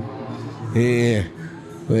flu. Yeah.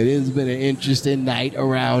 But it's been an interesting night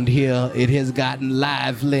around here. It has gotten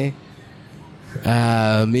lively.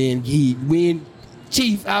 Me and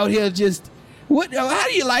Chief out here just. How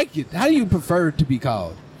do you like it? How do you prefer it to be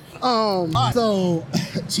called? So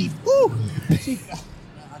Chief. Ooh. Chief.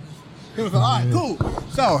 It was all right, cool.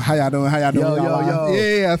 So how y'all doing? Yo.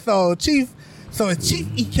 Yeah. So Chief. So it's Chief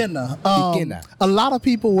Ikenna. Ikenna. A lot of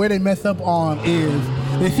people where they mess up on is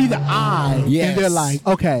they see the I and they're like,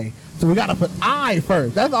 okay. So we got to put I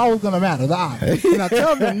first. That's always going to matter, the I. And I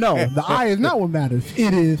tell them, no, the I is not what matters.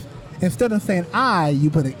 It is, instead of saying I, you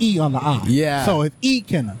put an E on the I. Yeah. So it's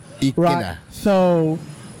Ikenna. Ikenna. Right? So,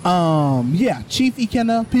 Chief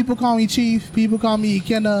Ikenna. People call me Chief. People call me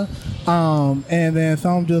Ikenna. And then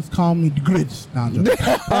some just call me the Grits. No, I'm joking.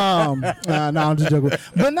 I'm just joking.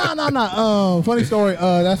 But no. Funny story.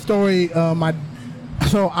 That story,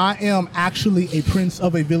 So I am actually a prince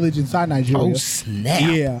of a village inside Nigeria. Oh, snap.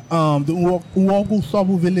 Yeah. The Uogu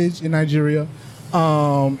Sobu village in Nigeria.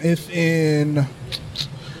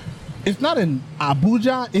 It's not in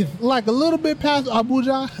Abuja. It's like a little bit past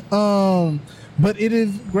Abuja. But it is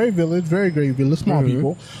great village, very great village, small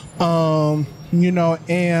people.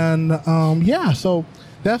 So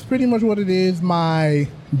that's pretty much what it is. My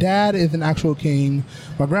dad is an actual king.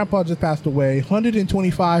 My grandpa just passed away.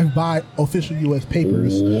 125 by official U.S.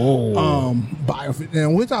 papers. Whoa.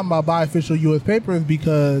 And we're talking about by official U.S. papers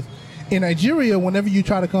because in Nigeria, whenever you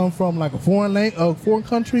try to come from like a foreign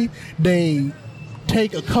country, they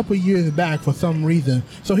take a couple years back for some reason.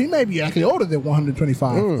 So he may be actually older than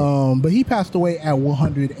 125. But he passed away at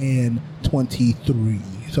 123.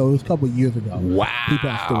 So it was a couple of years ago. Wow. He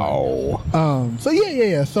passed away.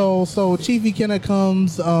 So Chief Ikenna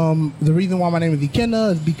comes. The reason why my name is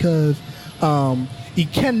Ikenna is because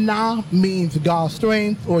Ikenna means God's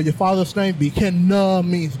strength or your father's strength. Ikenna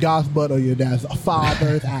means God's butt or your dad's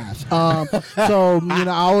father's ass. I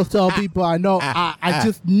always tell people I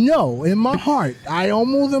just know in my heart. I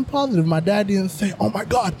almost am positive my dad didn't say, oh my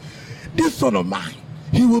God, this son of mine,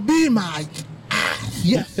 he will be my ass.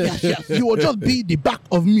 yes. You will just be the back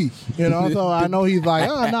of me. You know, so I know he's like,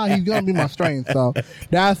 oh, no, he's going to be my strength. So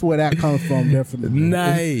that's where that comes from, definitely.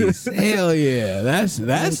 Nice. Hell yeah.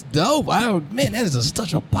 That's dope. Man, that is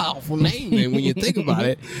such a powerful name, man, when you think about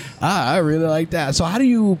it. I really like that. So how do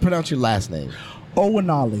you pronounce your last name?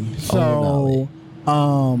 Onwunali. So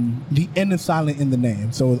the N is silent in the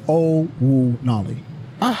name. So it's onwunali.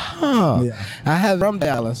 Yeah. I have from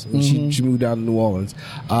Dallas. She moved down to New Orleans.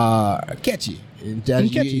 Ketchy.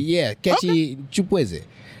 Yeah, Ketchy Chupueze.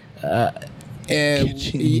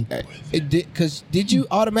 Because did you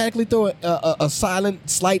automatically throw a silent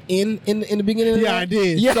slight in the beginning? Yeah, I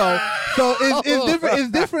did. Yeah. So it's different.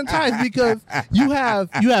 It's different types because you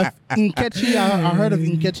have Nkechi. I heard of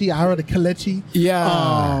Nkechi. I heard of Kelechi.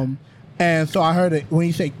 Yeah. And so I heard it when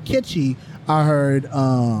you say Ketchy. I heard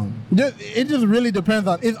it just really depends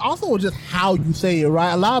on. It's also just how you say it,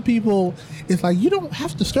 right? A lot of people, it's like you don't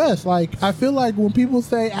have to stress. Like I feel like when people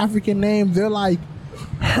say African names, they're like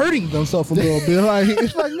hurting themselves a little bit. Like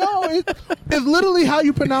it's like no, it's literally how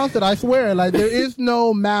you pronounce it. I swear. Like there is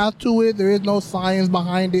no math to it. There is no science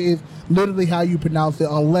behind it. It's literally how you pronounce it,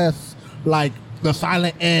 unless like the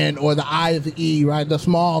silent N or the I is the E, right? The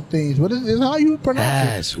small things. But it's how you pronounce it.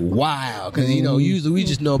 That's wild. Because, usually we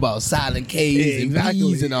just know about silent K's and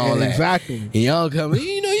P's and all that. Exactly. And y'all come,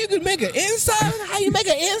 you could make an N silent? How you make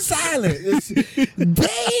an N silent?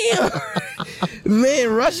 Damn. Man,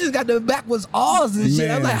 Russia's got the backwards R's and shit.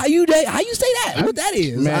 I'm like, how you say that? What that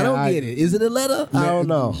is? Man, I don't get it. Is it a letter? I don't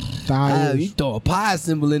know. You throw a pi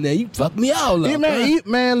symbol in there, you fuck me all up.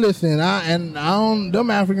 Man, listen, them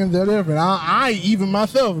Africans, they're different. I even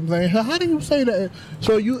myself, I'm saying, how do you say that?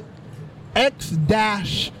 So you X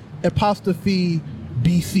dash apostrophe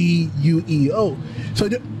BCUEO. So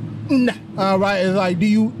right, it's like, do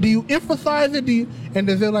you emphasize it? And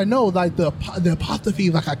they're like, no, like the apostrophe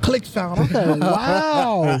is like a click sound. Okay,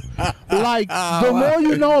 wow. Like the more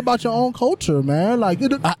you know about your own culture, man. Like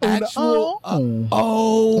actual.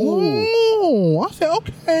 I said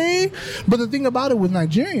okay, but the thing about it with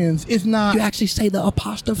Nigerians, it's not. You actually say the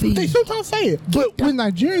apostrophe. They sometimes say it, but with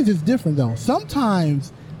Nigerians, it's different though.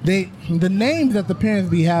 Sometimes the names that the parents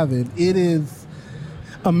be having, it is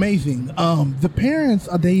amazing. The parents,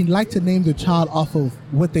 they like to name their child off of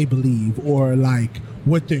what they believe or like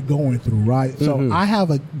what they're going through, right? So I have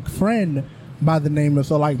a friend by the name of,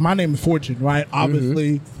 so like my name is Fortune, right?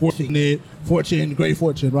 Obviously, Fortune, great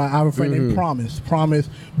fortune, right? I have a friend named Promise,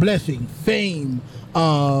 blessing, fame,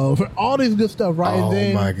 for all this good stuff, right? Oh, and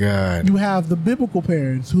then my God. You have the biblical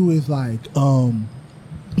parents who is like,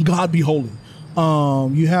 God be holy.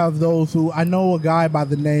 You have those who, I know a guy by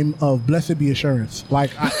the name of Blessed Be Assurance.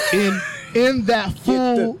 Like in that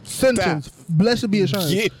full sentence, Blessed Be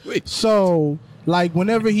Assurance. So like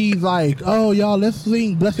whenever he's like, oh y'all, let's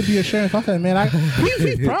sing Blessed Be Assurance, I said, man,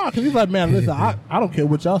 he's proud because he's like, man, listen, I don't care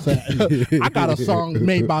what y'all say. I got a song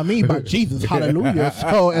made by me by Jesus, hallelujah.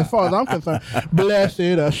 So as far as I'm concerned, Blessed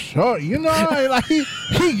Assurance, like he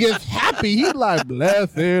gets happy. He's like,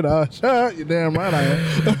 Blessed Assurance. You damn right I am.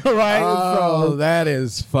 Right? Oh, so that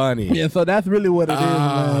is funny. Yeah, so that's really what it is,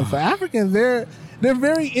 man. So Africans, they're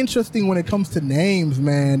very interesting when it comes to names,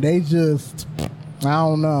 man. They just, I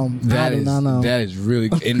don't know. That is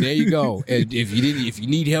really, and there you go. If you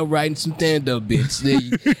need help writing some stand-up bits, there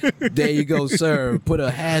you go, sir. Put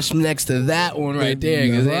a hash next to that one right there,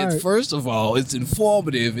 because first of all, it's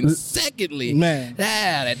informative, and secondly, man,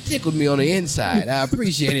 that tickled me on the inside. I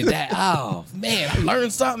appreciated that. Oh man, I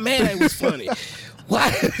learned something. Man, that was funny.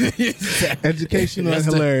 What? Educational and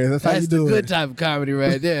hilarious. That's how you do it. That's the good type of comedy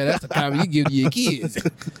right there. That's the comedy you give to your kids.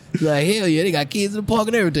 Like, hell yeah, they got kids in the park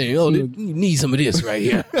and everything. Oh, you need some of this right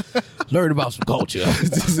here. Learn about some culture.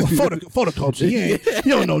 For the culture. Yeah.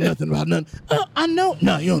 You don't know nothing about nothing. I know.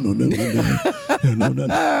 No, you don't know nothing. You don't know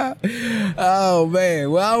nothing. Oh, man.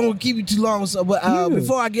 Well, I don't want to keep you too long. So, but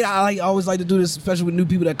before I get out, I always like to do this, especially with new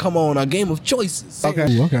people that come on, a game of choices.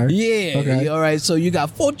 Okay. Ooh, okay. Yeah. Okay. All right. So you got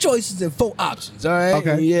 4 choices and 4 options. All right.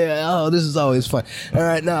 Okay. Yeah. Oh, this is always fun. All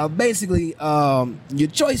right. Now, basically, your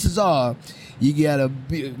choices are, your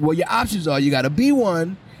options are, you gotta be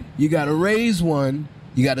one, you gotta raise one,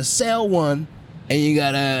 you gotta sell one, and you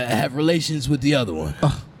gotta have relations with the other one.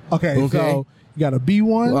 Okay. So you gotta be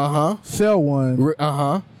one, sell one,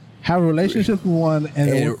 have a relationship with one,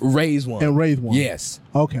 and raise one. And raise one. Yes.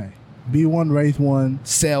 Okay. Be one, raise one,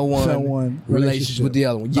 sell one, relationship with the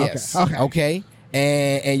other one. Yes. Okay.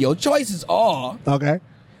 And your choices are,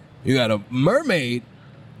 you got a mermaid,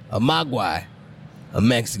 a mogwai, a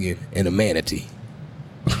Mexican, and a manatee.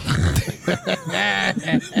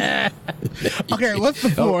 Okay, what's the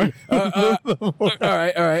 4? All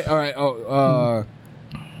right.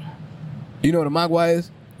 You know what a Mogwai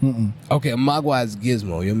is? Mm-mm. Okay, a Mogwai is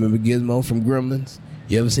Gizmo. You remember Gizmo from Gremlins?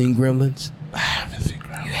 You ever seen Gremlins? I haven't seen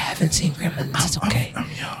Gremlins. You haven't seen Gremlins? It's okay. I'm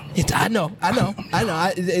young. I know.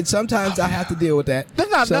 Sometimes I have to deal with that.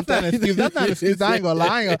 That's not an excuse. That's not an excuse. I ain't gonna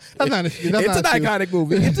lie. That's not an excuse. It's an iconic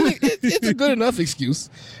movie. It's a good enough excuse.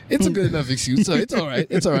 It's a good enough excuse. So it's all right.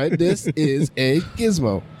 It's all right. This is a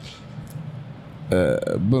Gizmo.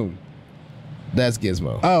 Boom. That's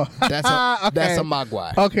Gizmo. Oh, that's a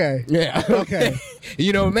Mogwai. Okay. Yeah. Okay.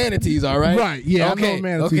 You know what manatees are, right? Right. Yeah. Okay. I know what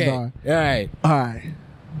manatees are. All right. All right.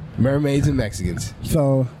 Mermaids and Mexicans.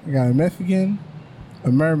 So I got a Mexican,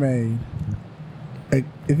 a mermaid. Is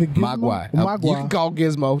it Gizmo? Mogwai. Mogwai. You can call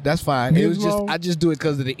Gizmo. That's fine. It was Gizmo. I just do it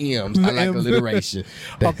because of the M's. I like alliteration.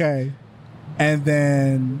 Okay. And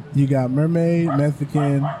then you got mermaid,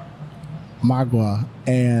 Mexican, Mogwai,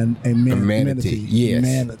 and a manatee. Yes.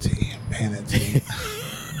 Manatee.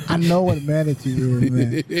 I know what a manatee is,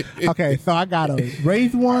 man. Okay, so I got to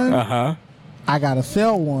raise one. Uh-huh. I got to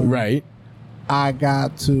sell one. Right. I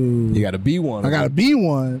got to... You got to be one. I got to be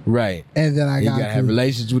one. Right. And then I got to... have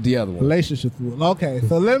relations with the other one. Relationships with... Okay,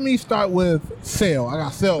 so let me start with sell. I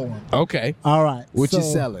got to sell one. Okay. All right. What you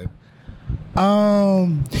selling?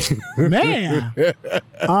 Man.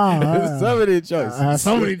 So many choices.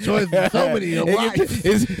 So many choices. So many.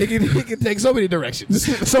 It can take so many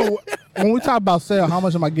directions. So when we talk about sell, how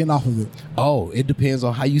much am I getting off of it? Oh, it depends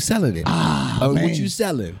on how you selling it. Man. What you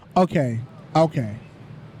selling? Okay.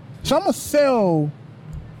 So I'm gonna sell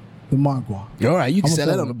the Mogwai. All right, you can I'ma sell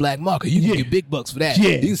sell it on it. the black market. You can get big bucks for that. Yeah.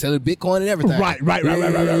 You can sell it Bitcoin and everything. Right.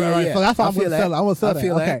 So that's how I'm gonna sell it. I'm gonna sell that.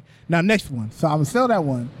 feel Okay. that. Now next one. So I'm gonna sell that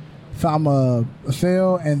one. So I'm gonna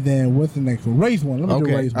sell, and then what's the next one? Raise one. Let me do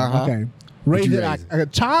Okay, raise one. uh-huh. Okay. Raise you it raise like it? a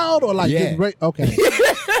child or like Yeah. just raise? Okay.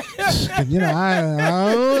 You know, I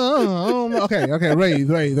don't know. Okay. Raise.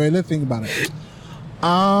 Let's think about it.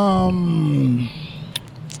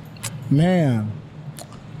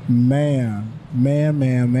 Man.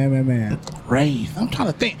 Raise. I'm trying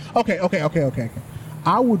to think. Okay.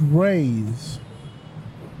 I would raise.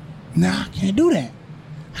 Nah, I can't do that.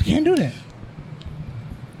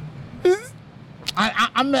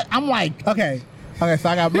 I'm like, okay. So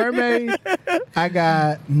I got mermaid. I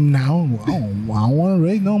got I don't want to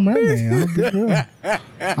raise no mermaid.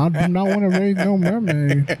 I do not want to raise no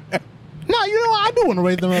mermaid. No, you know what? I do want to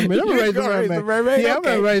raise the mermaid. I'm gonna raise the mermaid. Yeah,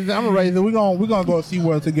 Okay. I'm gonna raise it. We're gonna go to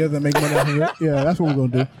SeaWorld together and make money out of it. Yeah, that's what we're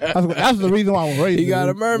gonna do. That's the reason why I want to raise it. You got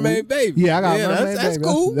a mermaid baby. Yeah, I got a mermaid that's baby.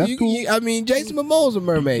 cool. That's cool. I mean, Jason Momoa's a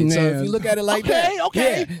mermaid. So Yeah. if you look at it like that.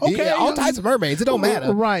 Okay. Yeah, all types of mermaids. It don't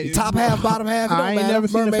matter. Right. Top half, bottom half. It don't I ain't matter. never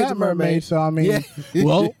seen a Mermaid's fat mermaid, so I mean, Yeah.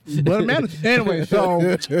 well, but a manatee. Anyway,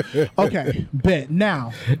 so okay, bet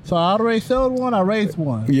now. So I already sold one. I raised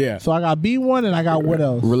one. Yeah. So I got B1 and I got what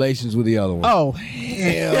else? Relations with the other one. Oh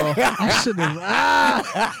hell! I should have.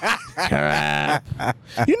 Crap.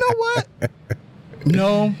 You know what?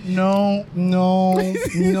 No.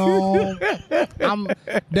 I'm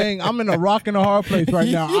in a rock and a hard place right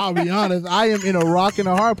now. I'll be honest. I am in a rock and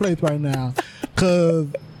a hard place right now. Cause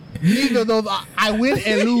neither of those I win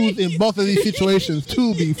and lose in both of these situations,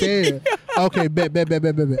 to be fair. Okay, bet.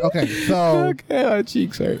 Okay, so Okay, our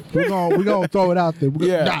cheeks hurt. we're gonna throw it out there.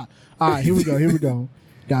 Yeah. All right, here we go.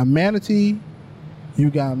 Got manatee, you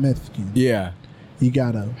got Mexican. Yeah. You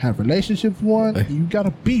gotta have relationships one, and you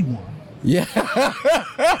gotta be one. Yeah.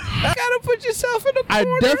 Gotta put yourself in the I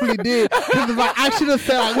corner. definitely did. Because if I should have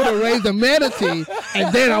said I would have raised a manatee,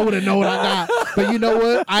 and then I would have known what I got. But you know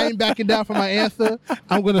what? I ain't backing down from my answer.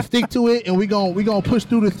 I'm gonna stick to it, and we gonna push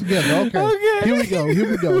through this together. Okay. Here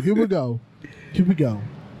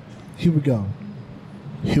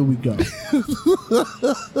we go.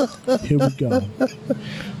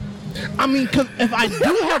 I mean, because if I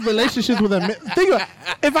do have relationships with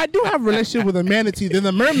if I do have a relationship with a manatee, then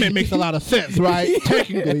the mermaid makes a lot of sense, right?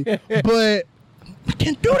 Technically, but I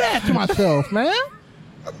can't do that to myself, man.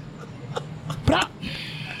 But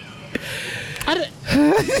I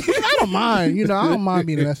don't mind, I don't mind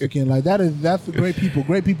being Mexican. Like that's great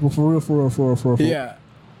people for real. Yeah.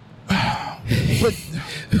 But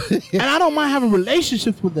and I don't mind having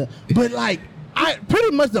relationships with them, but like.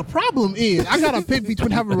 Pretty much the problem is I gotta pick between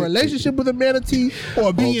having a relationship with a manatee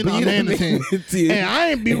or being a manatee. And I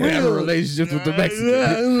ain't be real. Have a relationship with the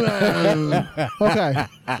Mexican.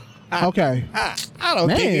 Okay. I don't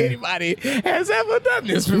think anybody has ever done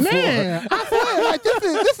this before. Man, I feel like this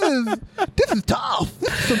is tough.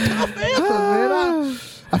 This is some tough answers, man.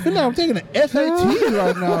 I feel like I'm taking an SAT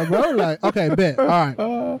right now, bro. Like, okay, bet. All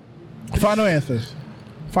right. Final answers.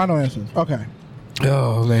 Okay.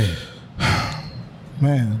 Oh man.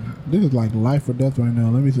 Man, this is like life or death right now.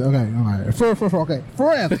 Let me see. Okay, all right. For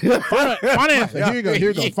answer. Fine answer. Here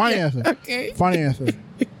you go. Fine answer. Okay. Fine answer.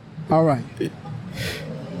 All right.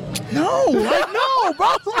 No, bro.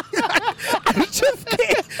 I just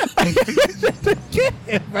can't.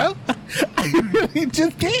 Bro. I really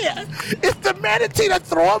just can't. It's the manatee that's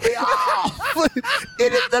throwing me off.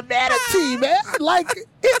 It is the manatee, man. Like,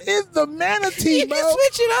 it is the manatee, bro. You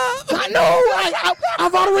switch it up. I know.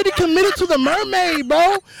 I've already committed to the mermaid,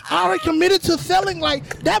 bro. I already committed to selling.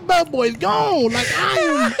 Like, that bad boy's gone. Like,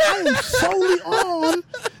 I am solely on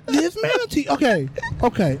this manatee. Okay. Oh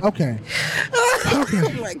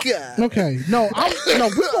my God. Okay. No,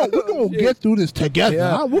 we're gonna get through this together.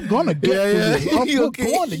 Yeah. We're gonna get through this. We're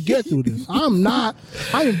going to get through this.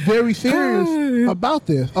 I am very serious about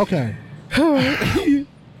this. Okay.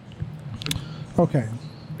 Okay.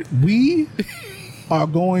 We are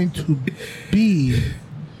going to be.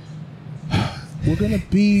 We're gonna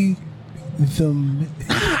be the.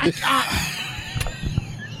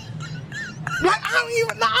 Like, I don't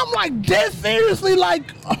even. I'm like dead seriously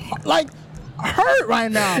like hurt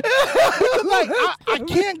right now. Like I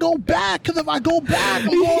can't go back, because if I go back,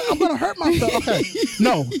 I'm gonna hurt myself. Okay.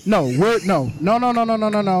 No.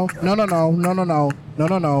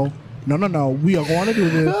 We are going to do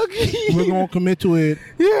this. Okay. We're going to commit to it.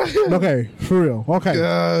 Yeah. Okay, for real. Okay.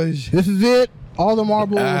 Gosh. This is it. All the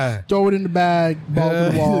marbles, throw it in the bag, ball to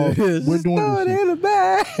the wall. We're doing throw this. Throw it in the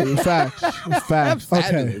bag. Facts.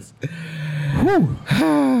 Okay. Whew.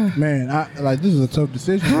 Man, this is a tough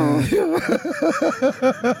decision.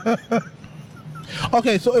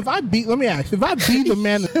 Okay, so let me ask, if I beat the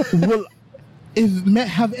man,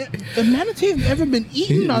 have the manatees ever been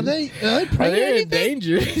eaten? Are they in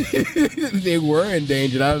danger? They were in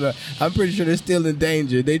danger. I don't know. I'm pretty sure they're still in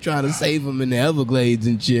danger. They trying to save them in the Everglades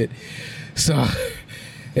and shit. So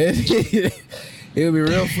it would be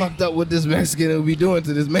real fucked up what this Mexican will be doing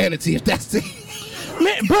to this manatee if that's the.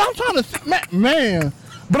 Man, but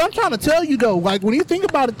I'm trying to tell you though, like when you think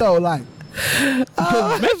about it though, like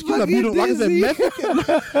Mexicans are beautiful. Like I said,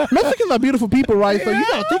 Mexicans are beautiful people, right? So you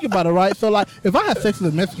gotta think about it, right? So like, if I had sex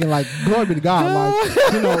with a Mexican, like glory be to God,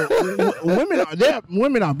 like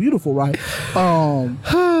women are beautiful, right?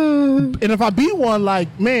 And if I be one,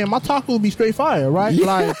 like man, my taco would be straight fire, right?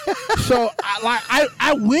 Like, so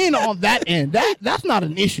I win on that end. That's not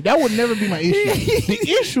an issue. That would never be my issue.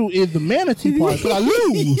 The issue is the manatee part. So I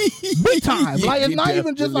lose big time. Like it's not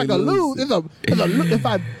even just like a lose. It's a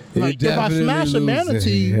if I smash a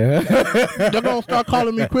manatee, they're gonna start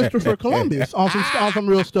calling me Christopher Columbus on some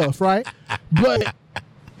real stuff, right? But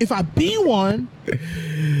if I be one,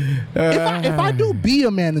 if I do be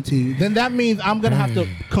a manatee, then that means I'm gonna have to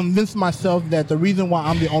convince myself that the reason why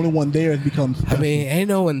I'm the only one there is because I mean, ain't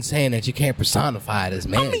no one saying that you can't personify it as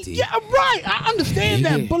manatee. I mean, yeah, right. I understand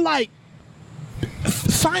that, but like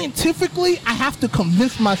scientifically, I have to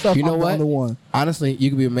convince myself I'm the only one. Honestly, you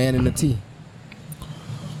could be a man in a tee.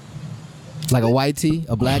 Like a white tee,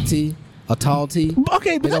 a black tee, a tall tee.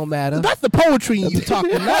 Okay, but it don't matter. That's the poetry you're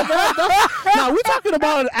talking about. Now, we're talking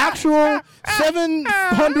about an actual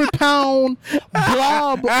 700-pound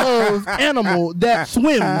blob of animal that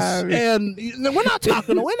swims. And we're not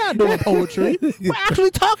doing poetry. We're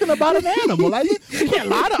actually talking about an animal. Like, we can't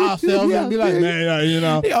lie to ourselves and be like, man,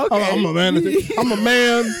 I'm a man. I'm a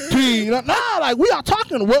man tee. Nah, like, we are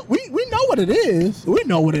talking, we know what it is. We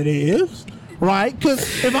know what it is. Right? Because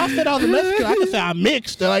if I said I was a Mexican, I could say I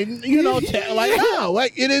mixed. Like, no,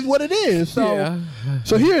 like, it is what it is. So,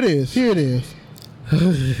 so here it is.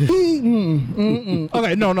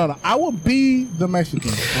 Okay, no. I will be the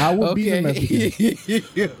Mexican. I will be the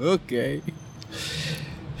Mexican. Okay.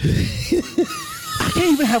 I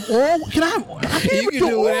can't even have all. Can I have? I can't you even can do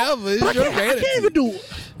do whatever. It's your manatee. I can't even do.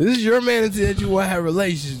 This is your manatee that you want to have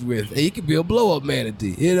relations with. And it could be a blow-up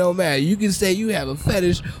manatee. It don't matter. You can say you have a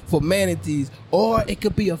fetish for manatees, or it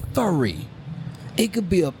could be a furry. It could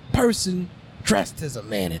be a person dressed as a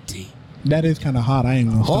manatee. That is kind of hot. I ain't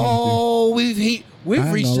gonna stop. Oh, we've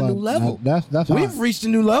reached a new level. That's hot. We've reached a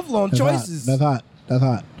new level on choices. That's hot.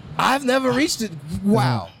 I've never reached it.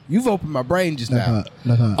 Wow. You've opened my brain just now.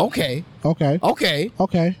 That's hot. Okay.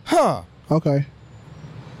 Huh. Okay.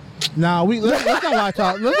 Nah, let's not lie to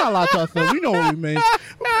ourselves. We know what we mean.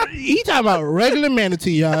 He talking about regular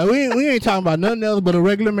manatee, y'all. We ain't talking about nothing else but a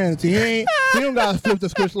regular manatee. We don't gotta flip the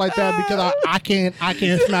script like that because I can't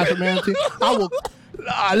smash a manatee. I will.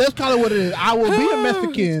 Let's call it what it is. I will be a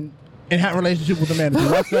Mexican and have a relationship with a manatee.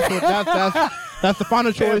 That's the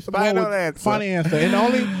final choice. Final answer.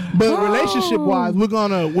 And but relationship wise, we're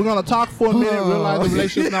gonna talk for a minute, realize the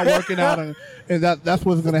relationship's not working out, and that's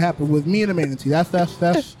what's gonna happen with me and the manatee.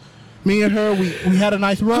 Me and her, we had a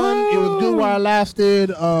nice run. It was good while it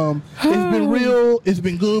lasted. It's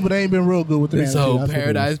been good, but it ain't been real good with the This whole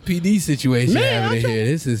Paradise PD situation happening here.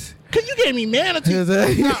 This is. Cause you gave me manatee.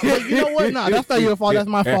 Nah, but you know what? Nah, that's not your fault. That's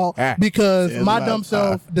my fault because my dumb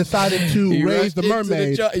self decided to raise the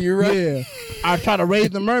mermaid. You're right. Yeah, I tried to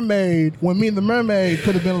raise the mermaid when me and the mermaid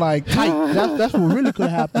could have been like tight. That's what really could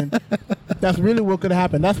have happened. That's really what could have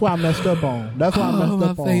happened. That's why I messed up on. That's why I messed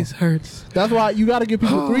up on. My face hurts. That's why you got to give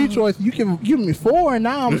people 3 choices. You can give me 4, and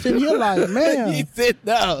now I'm sitting here like, man. You said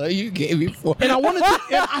no. You gave me 4. And I wanted to.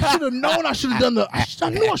 And I should have known. I should have done I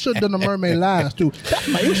knew I should have done the mermaid last too. That's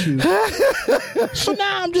my issue. So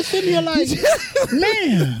now I'm just sitting here like,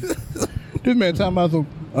 man. This man talking about some.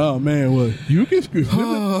 Oh man, what you can excuse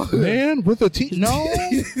man with a T? No,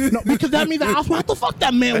 because that means I also have to fuck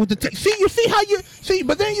that man with the T. See, you see how you see,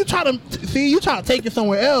 but then you try to take it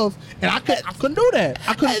somewhere else, and I couldn't do that.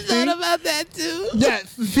 I thought about that too. Yeah,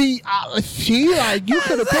 see, like you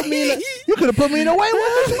could have put me in a way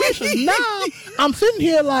with situation. Now I'm sitting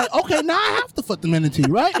here like, okay, now I have to fuck the man in the T,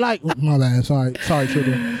 right? Like, my bad, sorry,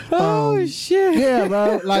 children. Oh shit. Yeah,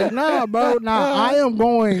 bro. Like, nah, bro. Nah, I'm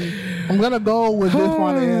gonna go with this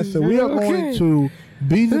one answer. We are going to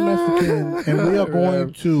be the Mexican, and we are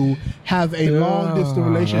going to have a long distance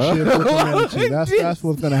relationship with humanity. That's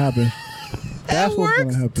what's gonna happen. That's what's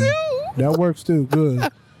gonna happen. That works too. Good.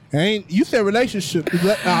 You said relationship.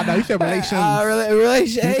 No, you said relations.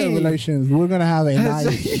 Relations. You said relations. We're gonna have a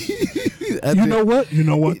nice. You know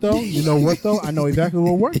what though? I know exactly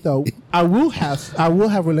what worked though. I will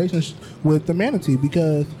have relations with the manatee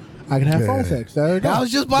because I can have phone sex. There we go. I was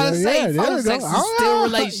just about to say phone sex is still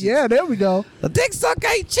relations. Yeah, there we go. The dick suck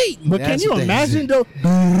ain't cheating. But can you imagine though?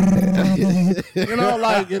 You know,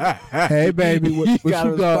 like, hey baby, what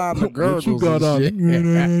you got? What you got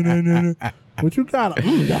on? What you got?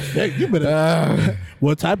 That's that. You better.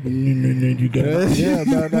 What type of you got? Yeah,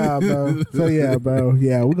 bro. So yeah, bro.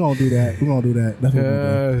 Yeah, we're gonna do that. That's what we're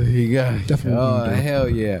gonna do. You got. Definitely. Oh hell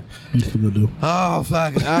yeah. That's what we'll do. Oh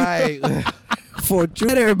fuck. All right. For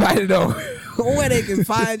let everybody know where they can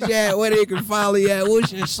find you at, where they can follow you at,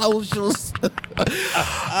 what's your socials.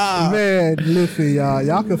 Man, listen,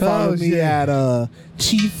 y'all can follow me at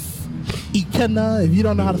Chief Ikenna. If you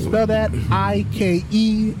don't know how to spell that,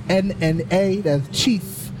 IKENNA. That's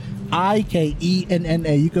Chief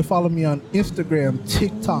IKENNA. You can follow me on Instagram,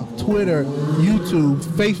 TikTok, Twitter, YouTube,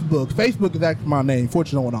 Facebook. Facebook is actually my name,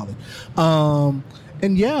 Fortune onwunali.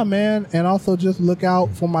 And yeah, man, and also just look out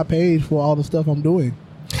for my page for all the stuff I'm doing.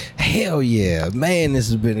 Hell yeah, man, this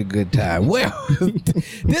has been a good time. Well,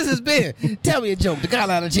 this has been Tell Me a Joke, the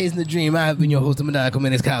Carolina Chasing the Dream. I've been your host of Maniacal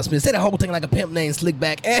Menace, Kyle Smith. Say the whole thing like a pimp named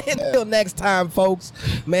Slickback. And until next time, folks,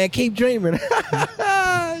 man, keep dreaming.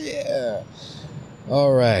 Yeah.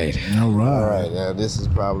 All right. Now this is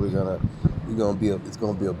probably it's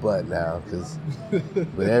gonna be a butt now because,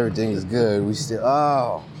 but everything is good. We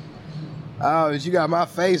still Oh, you got my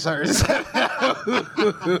face hurt. That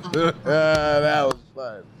was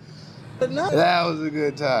fun. That was a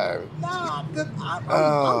good time. Nah,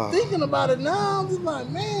 I'm thinking about it now. I'm just like,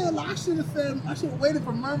 man, I should have waited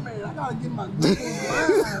for Mermaid. I gotta get my good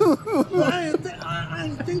I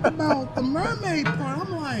didn't think about the mermaid part.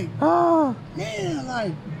 I'm like, man,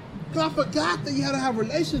 like, cause I forgot that you had to have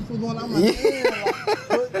relations with one. I'm like,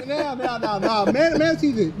 man, like, man,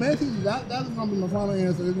 easy. That's gonna be my final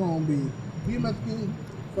answer. It's gonna be Mexican.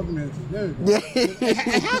 Fucking manatee. There you go.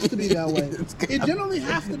 It has to be that way. It generally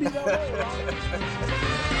has to be that way.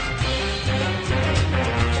 Right?